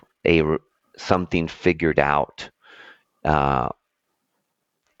have something figured out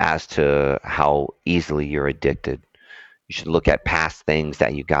as to how easily you're addicted. You should look at past things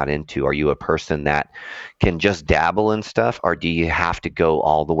that you got into. Are you a person that can just dabble in stuff, or do you have to go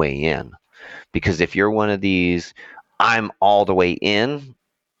all the way in? Because if you're one of these, I'm all the way in,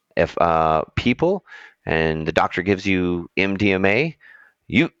 if people, and the doctor gives you MDMA,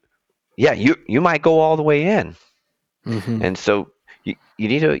 you you might go all the way in. Hmm. And so you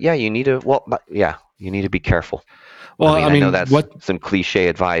need to, you need to be careful. I Well, mean, I I know mean, that's what? some cliche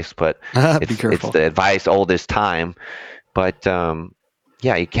advice, but Be it's careful. the advice old as time. But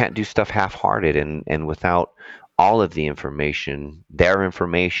yeah, you can't do stuff half-hearted and without all of the information, their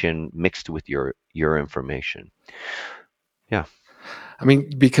information mixed with your information. Yeah. I mean,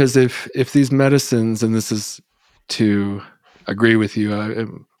 because if these medicines, and this is to agree with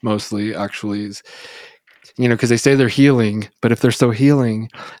you, mostly actually is, because they say they're healing, but if they're so healing,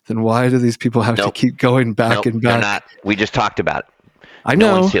 then why do these people have to Nope. keep going back Nope. and They're back? not. We just talked about it. I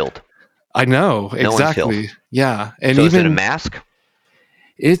No one's know, healed. I know No one's healed. exactly. Yeah, and So is it a even mask?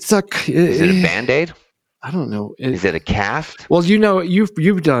 it's a. Is it a band-aid? I don't know. Is it a cast? Well,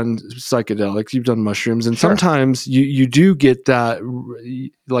 you've done psychedelics, you've done mushrooms, and Sure. sometimes you do get that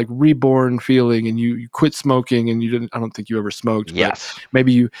like reborn feeling, and you quit smoking, and you didn't. I don't think you ever smoked, but Yes.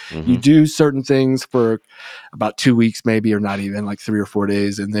 maybe you Hmm. do certain things for about 2 weeks, maybe, or not even like 3 or 4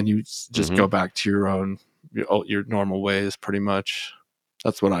 days, and then you just Hmm. go back to your normal ways, pretty much.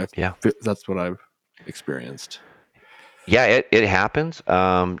 That's what I've Yeah. that's what I've experienced. Yeah, it happens.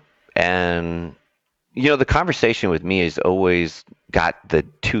 And the conversation with me has always got the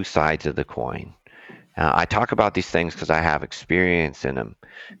two sides of the coin. I talk about these things because I have experience in them,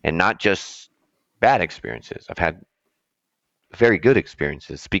 and not just bad experiences. I've had very good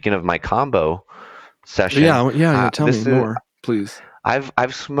experiences. Speaking of my combo session, Yeah. Tell me this is more, please.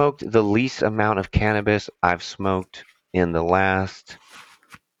 I've smoked the least amount of cannabis I've smoked in the last,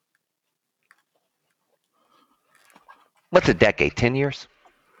 what's a decade? 10 years?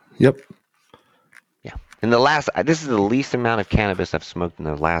 Yep. Yeah. This is the least amount of cannabis I've smoked in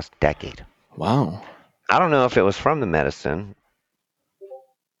the last decade. Wow. I don't know if it was from the medicine,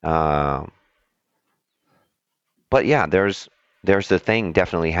 um, but yeah, there's the thing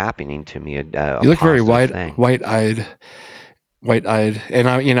definitely happening to me, a You look very positive thing. white-eyed, and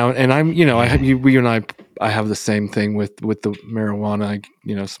I'm, I have you and I have the same thing with the marijuana.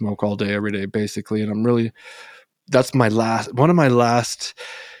 I smoke all day, every day, basically, and that's one of my last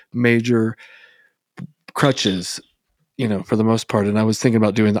major crutches, for the most part. And I was thinking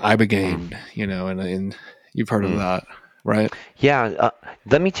about doing the Mm, ibogaine, and you've heard of mm. that, right? Yeah,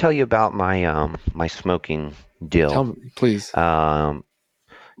 let me tell you about my smoking deal. Tell me, please.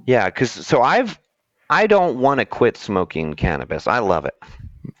 Yeah, because I don't want to quit smoking cannabis. I love it.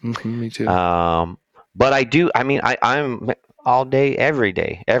 Me too. But I do. I mean, I'm all day, every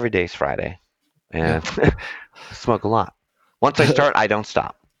day. Every day is Friday, Yeah. and I smoke a lot. Once I start, I don't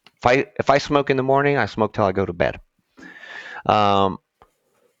stop. If I smoke in the morning, I smoke till I go to bed. Um,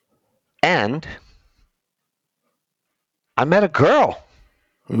 and I met a girl.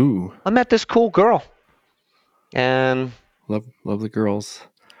 Ooh, I met this cool girl, and love the girls.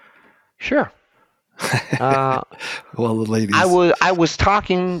 sure. Uh, Well, the ladies. I was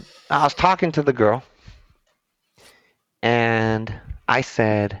talking to the girl, and I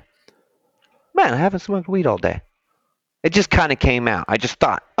said, "Man, I haven't smoked weed all day." It just kind of came out. I just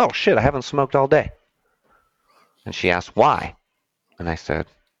thought, "Oh shit, I haven't smoked all day." And she asked why, and I said,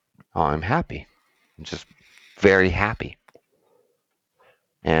 "Oh, I'm happy. I'm just very happy."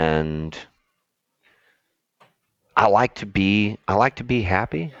 And I like to be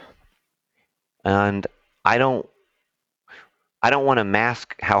happy, and I don't I don't want to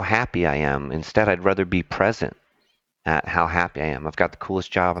mask how happy I am. Instead, I'd rather be present at how happy I am. I've got the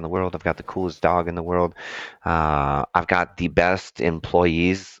coolest job in the world. I've got the coolest dog in the world. I've got the best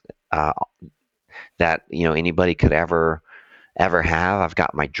employees uh, that anybody could ever have. I've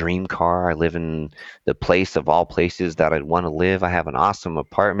got my dream car. I live in the place of all places that I'd want to live. I have an awesome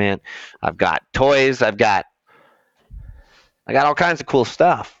apartment. I've got toys. I got all kinds of cool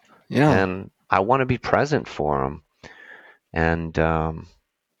stuff, Yeah. and I want to be present for them. And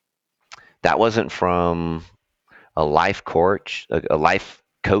that wasn't from a life coach, a life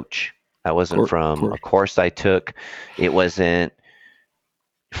coach. That wasn't from a course I took. It wasn't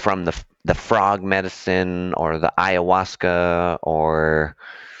from the frog medicine or the ayahuasca or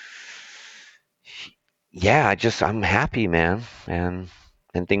yeah, I'm happy, man, and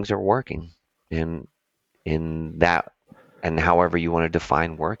things are working in that, and however you want to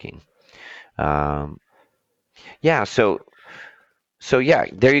define working. Um, yeah, so yeah,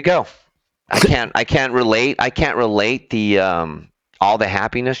 there you go. I can't relate. I can't relate the all the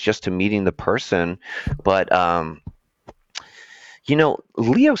happiness just to meeting the person, but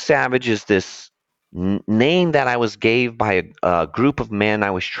Leo Savage is this name that I was gave by a group of men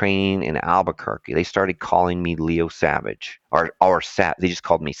I was training in Albuquerque. They started calling me Leo Savage, they just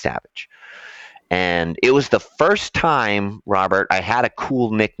called me Savage. And it was the first time, Robert, I had a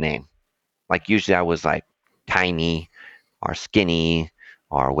cool nickname. Like usually I was like Tiny or Skinny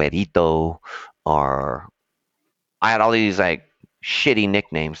or Huerito, or I had all these like shitty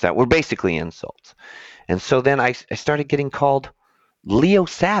nicknames that were basically insults. And so then I started getting called Leo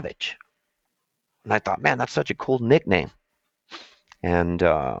Savage. And I thought, man, that's such a cool nickname. And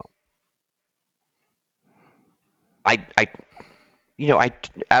I,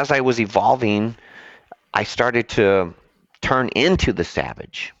 as I was evolving, I started to turn into the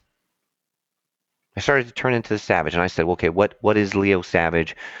Savage. And I said, okay, what is Leo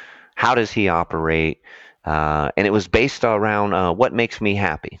Savage? How does he operate? And it was based around what makes me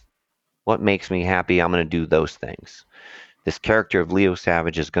happy. What makes me happy? I'm going to do those things. This character of Leo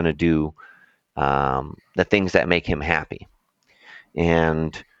Savage is going to do the things that make him happy.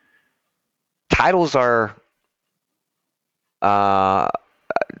 And titles are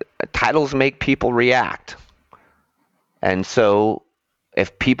titles make people react. And so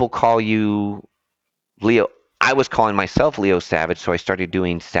if people call you Leo, I was calling myself Leo Savage, so I started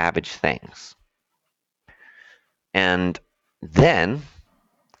doing savage things. And then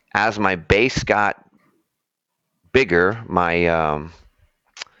as my base got bigger, my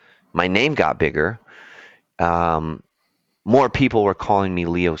name got bigger, more people were calling me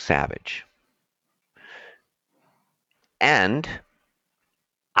Leo Savage. And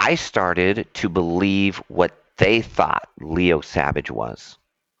I started to believe what they thought Leo Savage was,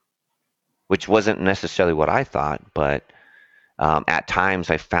 which wasn't necessarily what I thought, but at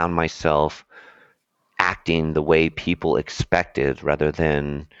times I found myself acting the way people expected rather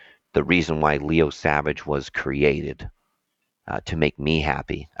than the reason why Leo Savage was created, to make me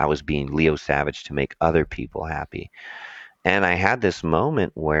happy. I was being Leo Savage to make other people happy. And I had this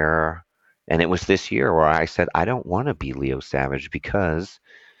moment where, and it was this year, where I said, I don't want to be Leo Savage, because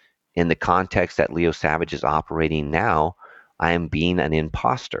in the context that Leo Savage is operating now, I am being an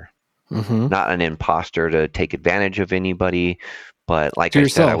imposter. Mm-hmm. Not an imposter to take advantage of anybody, but like To I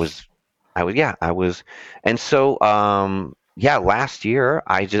yourself. said, I was. And so, last year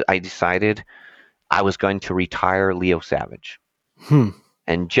I decided I was going to retire Leo Savage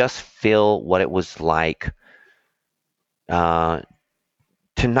and just feel what it was like to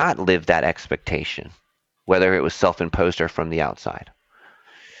not live that expectation, whether it was self-imposed or from the outside.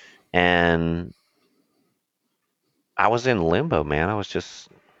 And I was in limbo, man. I was just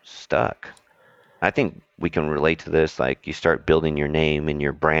stuck. I think we can relate to this. Like, you start building your name and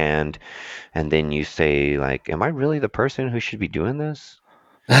your brand, and then you say, like, am I really the person who should be doing this?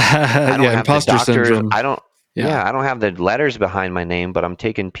 I don't Yeah, have the imposter doctors. syndrome. Yeah. I don't have the letters behind my name, but I'm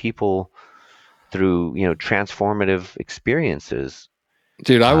taking people through, transformative experiences.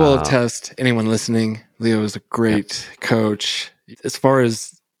 Dude, I will Uh, attest, anyone listening, Leo is a yep. great coach. As far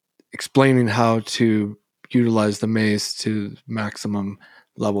as explaining how to utilize the mace to maximum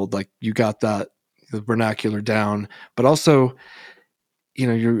level, like you got that, the vernacular down, but also,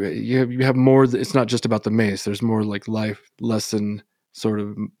 you have more. It's not just about the mace. There's more like life lesson, sort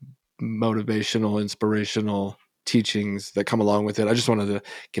of motivational, inspirational teachings that come along with it. I just wanted to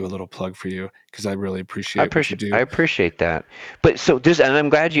give a little plug for you because I really appreciate what you I do. appreciate that. But so this, and I'm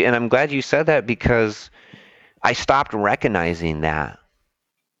glad you said that, because I stopped recognizing that.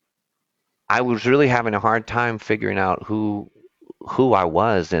 I was really having a hard time figuring out who I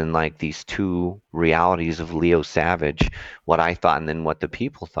was in, like, these two realities of Leo Savage, what I thought and then what the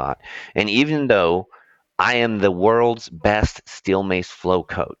people thought. And even though I am the world's best steel mace flow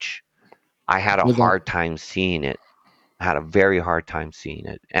coach, I had a Without, hard time seeing it. I had a very hard time seeing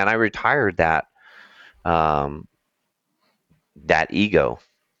it. And I retired um, that ego,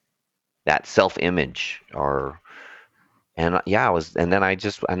 that self-image, and then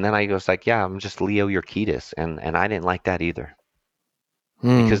I was like, yeah, I'm just Leo Urquidez, and I didn't like that either.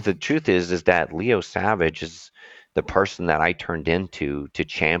 Because the truth is that Leo Savage is the person that I turned into to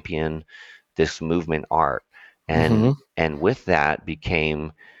champion this movement art, and mm-hmm. and with that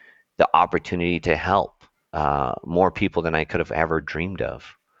became the opportunity to help more people than I could have ever dreamed of.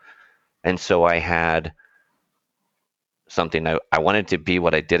 And so I had something I wanted to be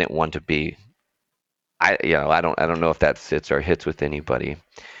what I didn't want to be. I don't know if that sits or hits with anybody.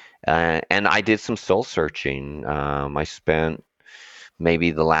 And I did some soul searching. I spent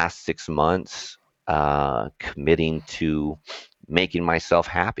maybe the last 6 months committing to making myself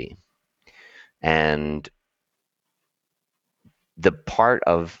happy. And the part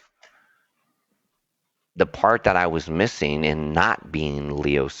of the part that I was missing in not being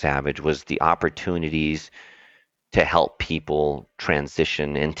Leo Savage was the opportunities to help people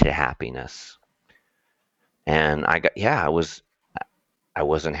transition into happiness. And I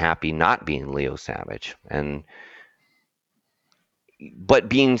wasn't happy not being Leo Savage, but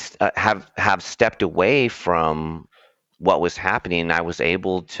being have stepped away from what was happening. I was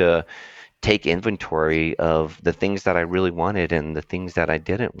able to take inventory of the things that I really wanted and the things that I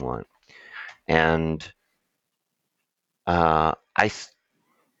didn't want. And uh, I, s-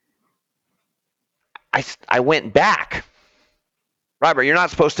 I went back. Robert, you're not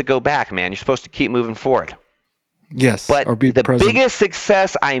supposed to go back, man. You're supposed to keep moving forward. Yes, But or be the present. biggest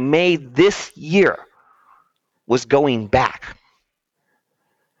success I made this year was going back,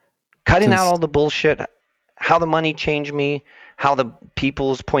 cutting out all the bullshit, how the money changed me, how the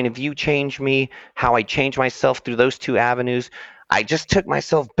people's point of view changed me, how I changed myself through those two avenues. I just took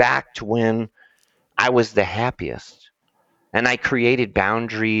myself back to when I was the happiest. And I created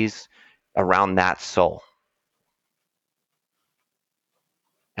boundaries around that soul.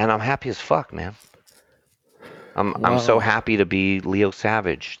 And I'm happy as fuck, man. I'm so Wow. happy to be Leo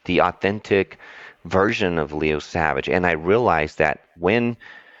Savage, the authentic version of Leo Savage. And I realized that when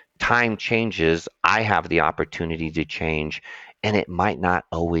time changes, I have the opportunity to change, and it might not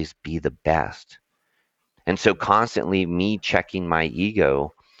always be the best. And so constantly me checking my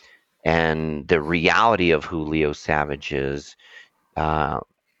ego and the reality of who Leo Savage uh,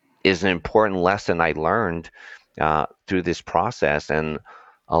 is an important lesson I learned through this process. And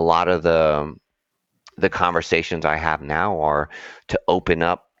a lot of the conversations I have now are to open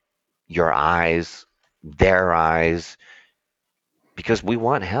up your eyes, their eyes, because we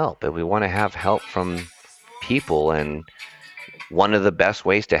want help and we want to have help from people. And one of the best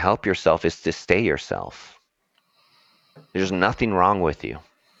ways to help yourself is to stay yourself. There's nothing wrong with you.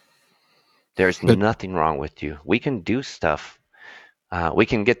 There's But nothing wrong with you. We can do stuff. We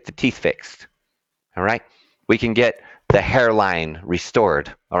can get the teeth fixed. All right. We can get the hairline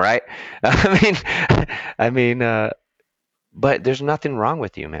restored. All right. I mean, but there's nothing wrong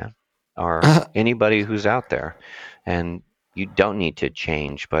with you, man, or anybody who's out there. And you don't need to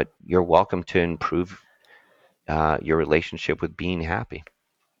change, but you're welcome to improve your relationship with being happy.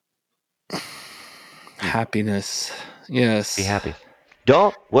 happiness. Be Yes. happy.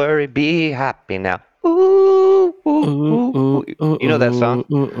 Don't worry, be happy now. Ooh, ooh, ooh, ooh. You know that song?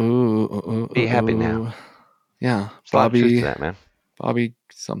 Be happy now. Yeah. There's a lot of truth to that, man. Bobby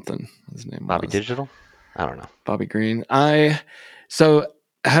something his name Bobby was. Digital? I don't know. Bobby Green. So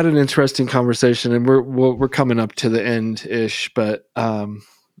had an interesting conversation, and we're coming up to the end ish, but I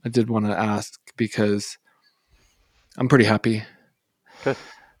did want to ask because I'm pretty happy. Good.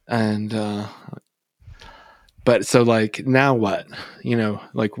 And but so like now what?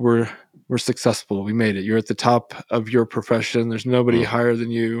 Like we're successful. We made it. You're at the top of your profession. There's nobody higher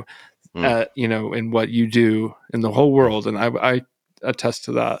than you at in what you do in the whole world, and I attest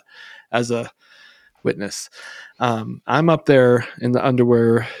to that as a witness. I'm up there in the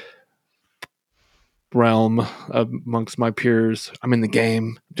underwear realm amongst my peers. I'm in the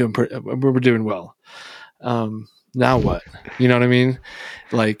game, we're doing well. Now what? You know what I mean?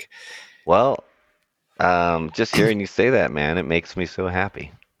 Like, Well, just hearing you say that, man, it makes me so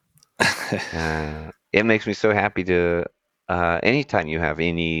happy. It makes me so happy to anytime you have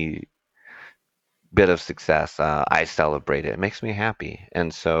any bit of success, I celebrate it. It makes me happy.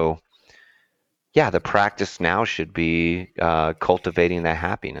 And so, yeah, the practice now should be cultivating that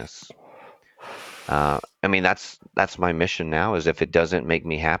happiness. I mean, that's my mission now. Is if it doesn't make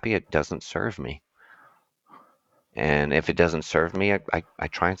me happy, it doesn't serve me. And if it doesn't serve me, I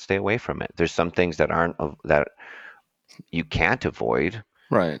try and stay away from it. There's some things that aren't that you can't avoid,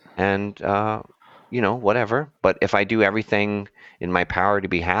 right. and whatever. But if I do everything in my power to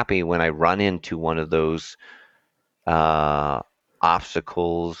be happy, when I run into one of those uh,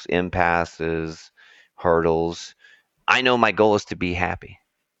 obstacles, impasses, hurdles, I know my goal is to be happy.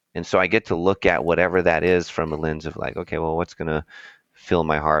 And so I get to look at whatever that is from a lens of like, okay, well, what's going to fill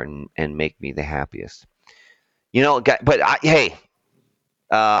my heart and make me the happiest? But hey,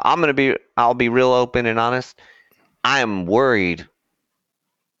 I'll be real open and honest. I am worried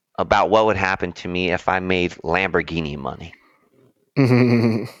about what would happen to me if I made Lamborghini money.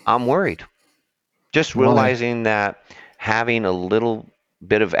 I'm worried. Just Why? realizing that having a little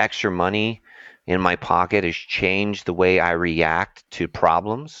bit of extra money in my pocket has changed the way I react to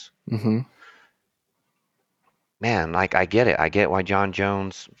problems. Mm-hmm. Man, like I get it. I get why John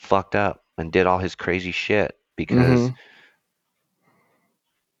Jones fucked up and did all his crazy shit because Mm-hmm.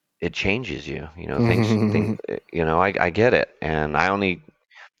 it changes you. You know, Mm-hmm. I get it. And I only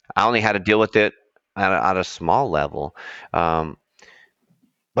had to deal with it at a small level. Um,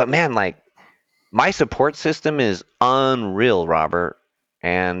 but man, like my support system is unreal, Robert.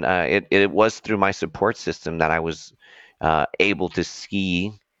 And it was through my support system that I was able to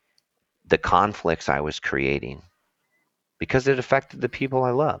see the conflicts I was creating because it affected the people I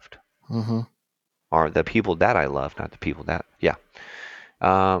loved, Mm-hmm. or the people that I loved, not the people that, yeah.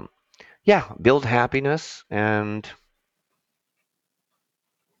 Um, yeah, build happiness and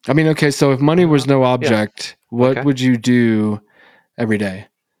I mean, okay, so if money was no yeah, object, what okay. would you do every day?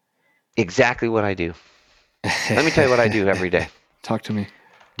 Exactly what I do. Let me tell you what I do every day. Talk to me.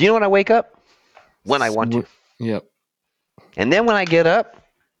 Do you know when I wake up? When I want to. Yep. And then when I get up,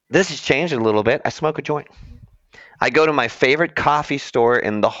 this has changed a little bit. I smoke a joint. I go to my favorite coffee store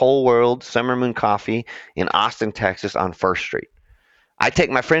in the whole world, Summer Moon Coffee in Austin, Texas on First Street. I take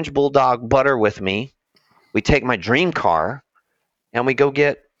my French Bulldog Butter with me. We take my dream car and we go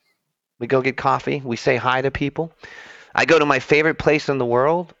get coffee. We say hi to people. I go to my favorite place in the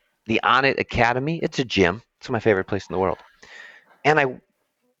world, the Onnit Academy. It's a gym. It's my favorite place in the world. And I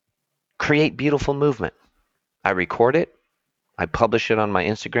create beautiful movement. I record it. I publish it on my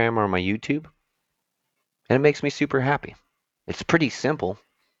Instagram or my YouTube, and it makes me super happy. It's pretty simple.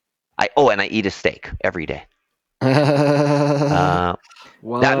 And I eat a steak every day. Uh,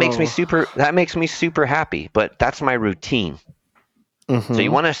 that makes me Wow. super happy. But that's my routine. So you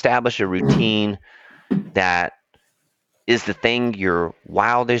Mhm. want to establish a routine that is the thing your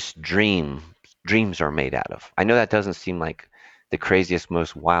wildest dreams are made out of. I know that doesn't seem like the craziest,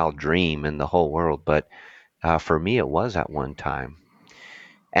 most wild dream in the whole world, but for me, it was at one time.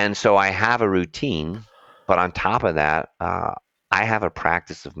 And so I have a routine, but on top of that, I have a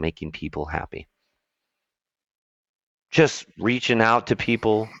practice of making people happy. Just reaching out to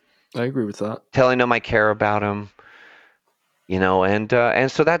people, I agree with that. telling them I care about them,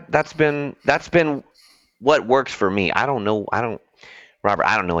 and so that's been what works for me. I don't know, Robert,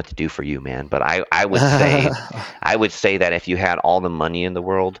 I don't know what to do for you, man, but I would say I would say that if you had all the money in the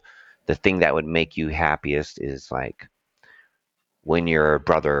world, the thing that would make you happiest is like when your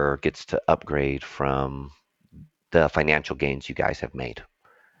brother gets to upgrade from the financial gains you guys have made.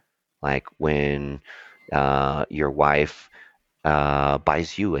 Like when your wife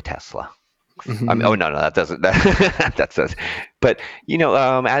buys you a Tesla. I mean, oh Mhm. no, that doesn't that says, but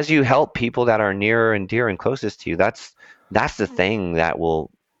as you help people that are near and dear and closest to you, that's the thing that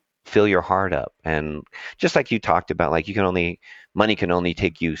will fill your heart up. And just like you talked about, like money can only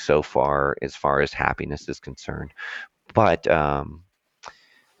take you so far as happiness is concerned. But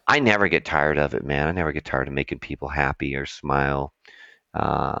I never get tired of it, man. I never get tired of making people happy or smile.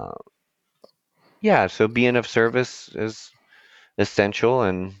 Uh, yeah, so being of service is essential,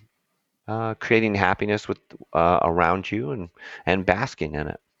 and creating happiness with around you and basking in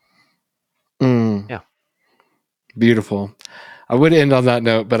it. Mm, Yeah. beautiful. I would end on that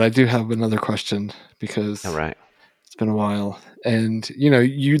note, but I do have another question All because right. it's been a while. And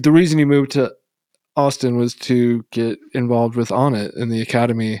the reason you moved to Austin was to get involved with On It in the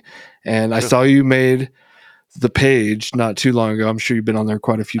academy. And I True. saw you made the page not too long ago. I'm sure you've been on there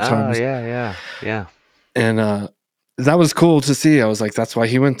quite a few Oh times. yeah, yeah, yeah. And that was cool to see. I was like, that's why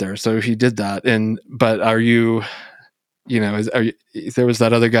he went there. So he did that. But are you, there was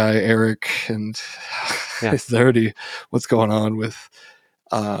that other guy, Eric, and Yeah. is there any, what's going on with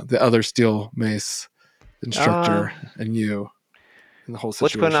the other steel mace Uh, instructor and you and the whole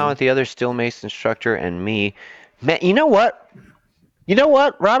what's going on situation? with the other steel mace instructor and me? Man, you know what? You know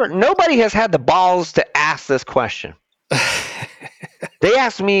what, Robert? Nobody has had the balls to ask this question. They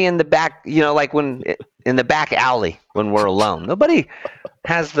asked me in the back, like in the back alley when we're alone. Nobody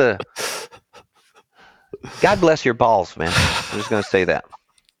has the. God bless your balls, man. I'm just gonna say that.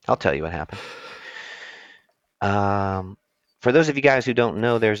 I'll tell you what happened. Um, for those of you guys who don't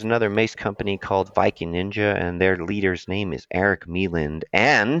know, there's another mace company called Viking Ninja, and their leader's name is Eric Mealand.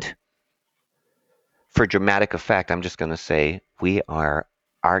 And for dramatic effect, I'm just going to say we are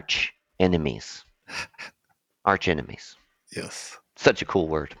arch enemies. Arch enemies. Yes. Such a cool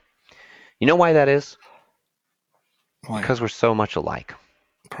word. You know why that is? Why? Because we're so much alike.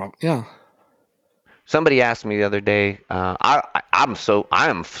 Yeah. Somebody asked me the other day. I am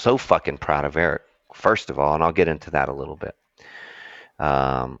so fucking proud of Eric. First of all, and I'll get into that a little bit.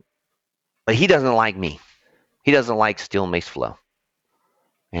 Um, but he doesn't like me. He doesn't like Steel Mace Flow,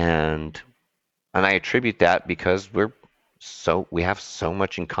 and I attribute that because we have so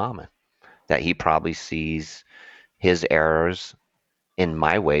much in common that he probably sees his errors in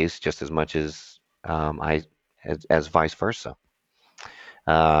my ways just as much as I as vice versa.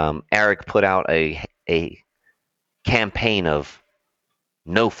 Eric put out a campaign of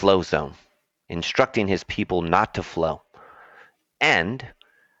no flow zone instructing his people not to flow. And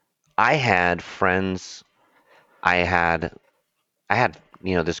I had friends, I had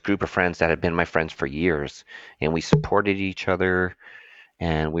this group of friends that had been my friends for years, and we supported each other,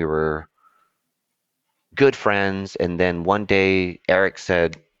 and we were good friends. And then one day Eric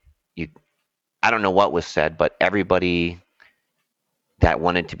said, you I don't know what was said, but everybody that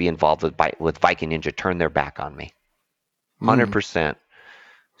wanted to be involved with Viking Ninja turned their back on me. 100%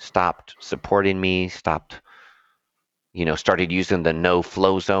 stopped supporting me, started using the no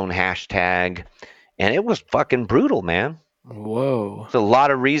flow zone hashtag, and it was fucking brutal, man. Whoa. It's a lot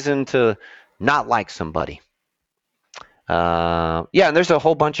of reason to not like somebody. Yeah, and there's a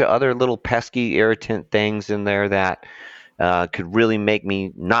whole bunch of other little pesky, irritant things in there that could really make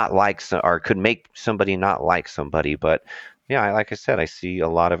me not like or could make somebody not like somebody. But yeah, like I said, I see a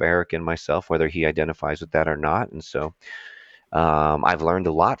lot of Eric in myself, whether he identifies with that or not. And so I've learned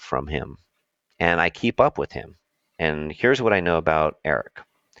a lot from him, and I keep up with him. And here's what I know about Eric.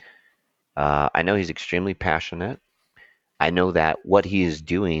 I know he's extremely passionate. I know that what he is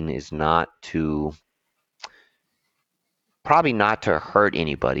doing is probably not to hurt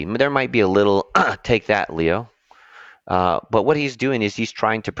anybody. There might be a little, take that, Leo. But what he's doing is he's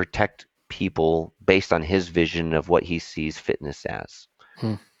trying to protect people based on his vision of what he sees fitness as.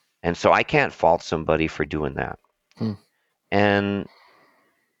 And so I can't fault somebody for doing that. And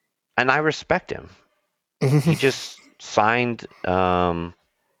I respect him. He just signed.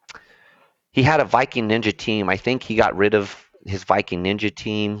 He had a Viking Ninja team. I think he got rid of his Viking Ninja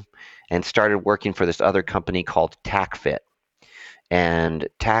team and started working for this other company called TacFit. And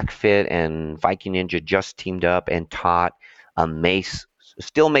TacFit and Viking Ninja just teamed up and taught a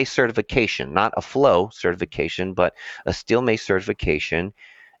Steel Mace certification, not a flow certification, but a Steel Mace certification.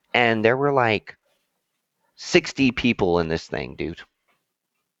 And there were like 60 people in this thing, dude.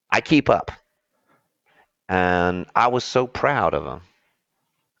 I keep up. And I was so proud of him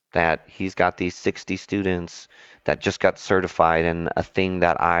that he's got these 60 students that just got certified in a thing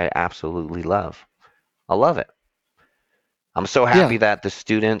that I absolutely love. I love it. I'm so happy that the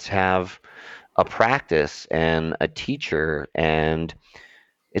students have a practice and a teacher, and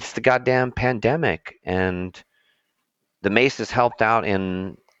it's the goddamn pandemic, and the Mace has helped out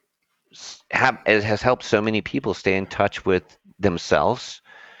it has helped so many people stay in touch with themselves,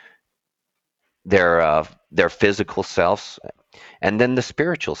 their physical selves, and then the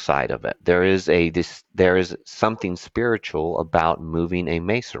spiritual side of it. There is something spiritual about moving a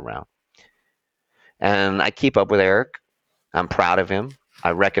Mace around. And I keep up with Eric. I'm proud of him.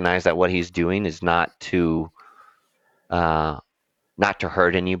 I recognize that what he's doing is not to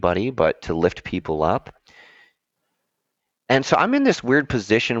hurt anybody, but to lift people up. And so I'm in this weird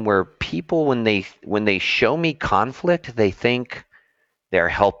position where people, when they show me conflict, they think they're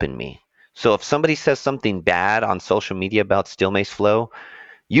helping me. So if somebody says something bad on social media about Steel Mace Flow,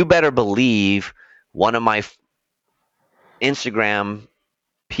 you better believe one of my Instagram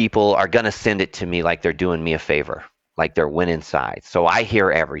people are going to send it to me like they're doing me a favor, like they're winning sides. So I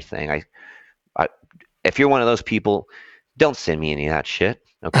hear everything. If you're one of those people, don't send me any of that shit,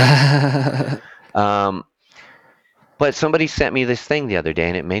 okay? But somebody sent me this thing the other day,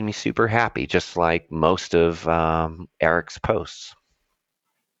 and it made me super happy, just like most of Eric's posts.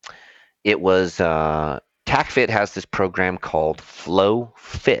 It was TacFit has this program called Flow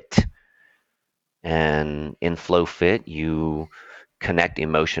Fit. And in Flow Fit, you connect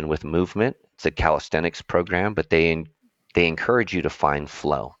emotion with movement. It's a calisthenics program, but they encourage you to find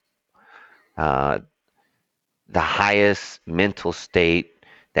flow. The highest mental state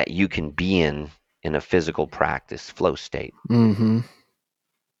that you can be in a physical practice, flow state. Somebody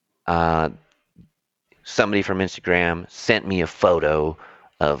from Instagram sent me a photo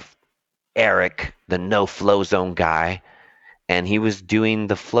of Eric, the no flow zone guy, and he was doing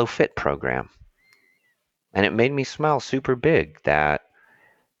the Flow Fit program. And it made me smile super big that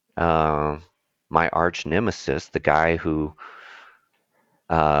my arch nemesis, the guy who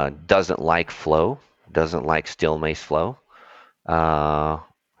doesn't like flow, doesn't like Steel Mace Flow,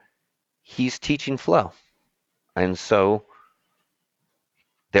 he's teaching flow. And so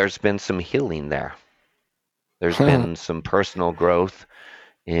there's been some healing there. There's been some personal growth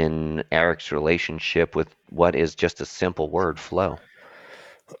in Eric's relationship with what is just a simple word, flow.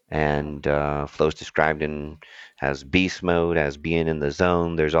 And flow is described as beast mode, as being in the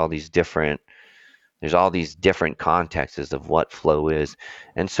zone. There's all these different contexts of what flow is.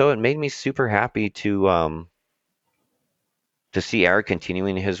 And so it made me super happy to see Eric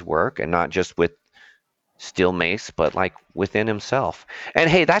continuing his work, and not just with Steel Mace, but like within himself. And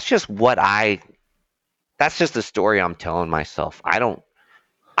hey, that's just the story I'm telling myself.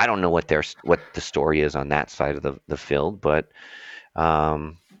 I I don't know what the story is on that side of the field, but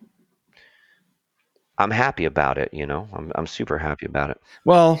um, I'm happy about it. I'm super happy about it.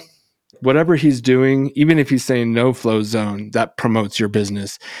 Well, whatever he's doing, even if he's saying no flow zone, that promotes your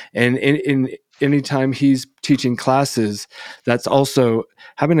business. And in anytime he's teaching classes, that's also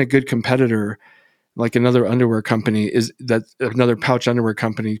having a good competitor, like another underwear company, is that another pouch underwear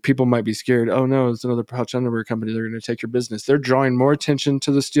company. People might be scared. Oh no, it's another pouch underwear company. They're going to take your business. They're drawing more attention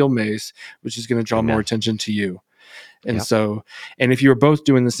to the steel mace, which is going to draw Amen. more attention to you. And Yep. so, and if you were both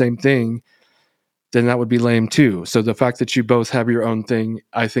doing the same thing, then that would be lame too. So the fact that you both have your own thing,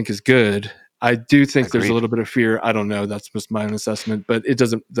 I think is good. I do think there's a Agreed. little bit of fear. I don't know. That's just my own assessment, but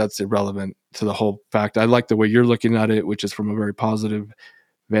that's irrelevant to the whole fact. I like the way you're looking at it, which is from a very positive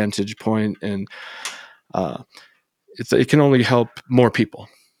vantage point, and it can only help more people.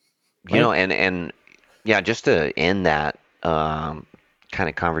 Right? And yeah, just to end that kind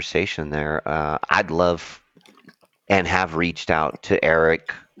of conversation there, I'd love and have reached out to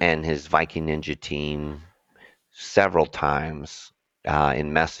Eric and his Viking Ninja team several times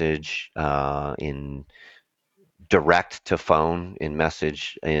in message, in direct to phone, in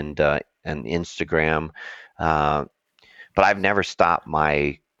message, and Instagram. But I've never stopped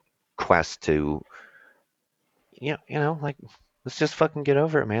my quest to, like, let's just fucking get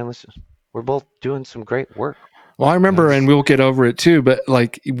over it, man. We're both doing some great work. Well, I remember, and we'll get over it too, but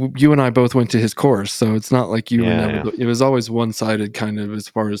like you and I both went to his course, so it's not like you were never, it was always one-sided kind of as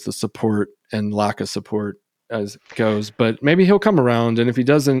far as the support and lack of support as it goes, but maybe he'll come around, and if he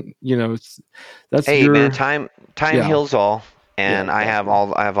doesn't, that's Hey man, time Yeah. heals all, and Yeah, I have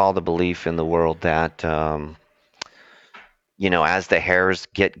all the belief in the world that as the hairs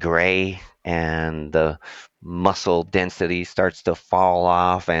get gray and the muscle density starts to fall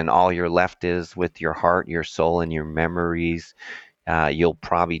off and all you're left is with your heart, your soul, and your memories, you'll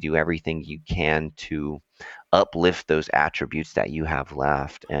probably do everything you can to uplift those attributes that you have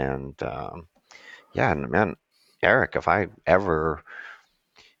left. And man, Eric, if I ever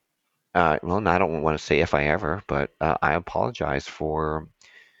well, I don't want to say if I ever, but I apologize for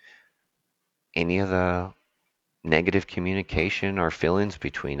any of the negative communication or feelings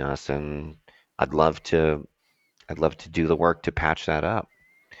between us, and I'd love to do the work to patch that up.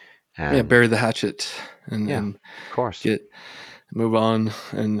 And bury the hatchet and of course, move on,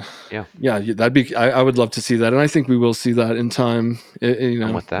 and yeah, that'd be. I would love to see that, and I think we will see that in time.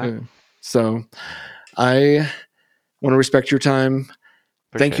 I'm with that. So I want to respect your time.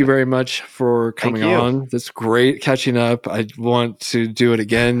 Thank you very much for coming on. That's great catching up. I want to do it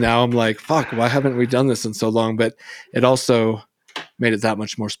again. Now I'm like, fuck, why haven't we done this in so long? But it also made it that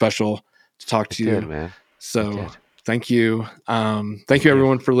much more special to talk to you. Man. So thank you. Thank you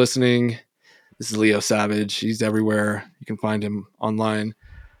everyone for listening. This is Leo Savage. He's everywhere. You can find him online.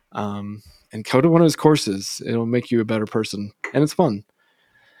 And go to one of his courses. It'll make you a better person. And it's fun.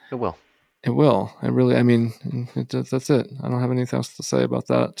 It will. It will. That's it. I don't have anything else to say about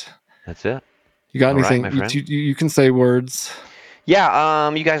that. That's it. You got anything? You can say words. Yeah,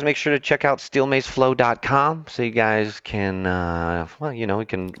 you guys make sure to check out steelmaceflow.com so you guys can, we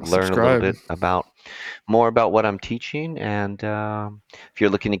can learn a little bit more about what I'm teaching. And if you're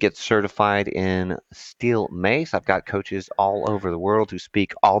looking to get certified in steel mace, I've got coaches all over the world who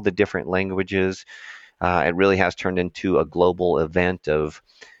speak all the different languages. It really has turned into a global event of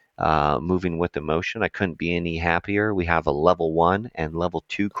moving with emotion. I couldn't be any happier. We have a level 1 and level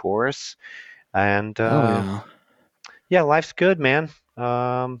 2 course. And yeah, life's good, man.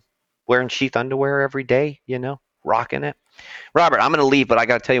 Wearing sheath underwear every day, rocking it. Robert, I'm going to leave, but I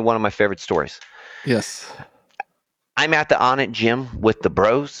got to tell you one of my favorite stories. Yes. I'm at the Onnit gym with the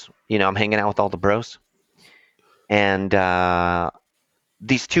bros. I'm hanging out with all the bros. And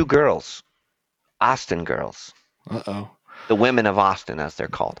these two girls, Austin girls. Uh-oh. The women of Austin, as they're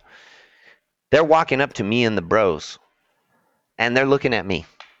called. They're walking up to me and the bros, and they're looking at me.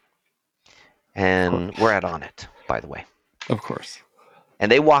 And we're at Onnit, by the way. Of course.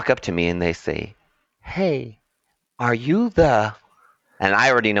 And they walk up to me and they say, "Hey, are you the..." And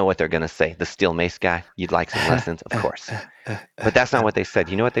I already know what they're going to say. The steel mace guy. You'd like some lessons? Of course. But that's not what they said.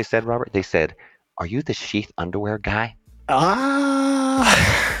 You know what they said, Robert? They said, "Are you the sheath underwear guy?"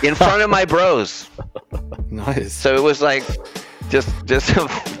 In front of my bros. Nice. So it was like just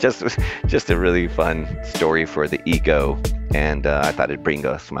a really fun story for the ego, and I thought it'd bring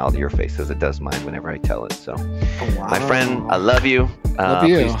a smile to your face as it does mine whenever I tell it. So, my friend, I love you. Love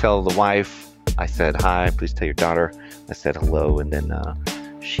you. Please tell the wife I said hi. Please tell your daughter I said hello, and then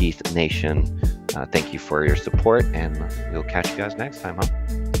Sheath Nation, thank you for your support, and we'll catch you guys next time, huh?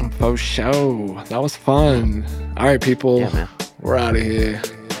 For sure. That was fun. All right, people. Yeah, man. We're out of here.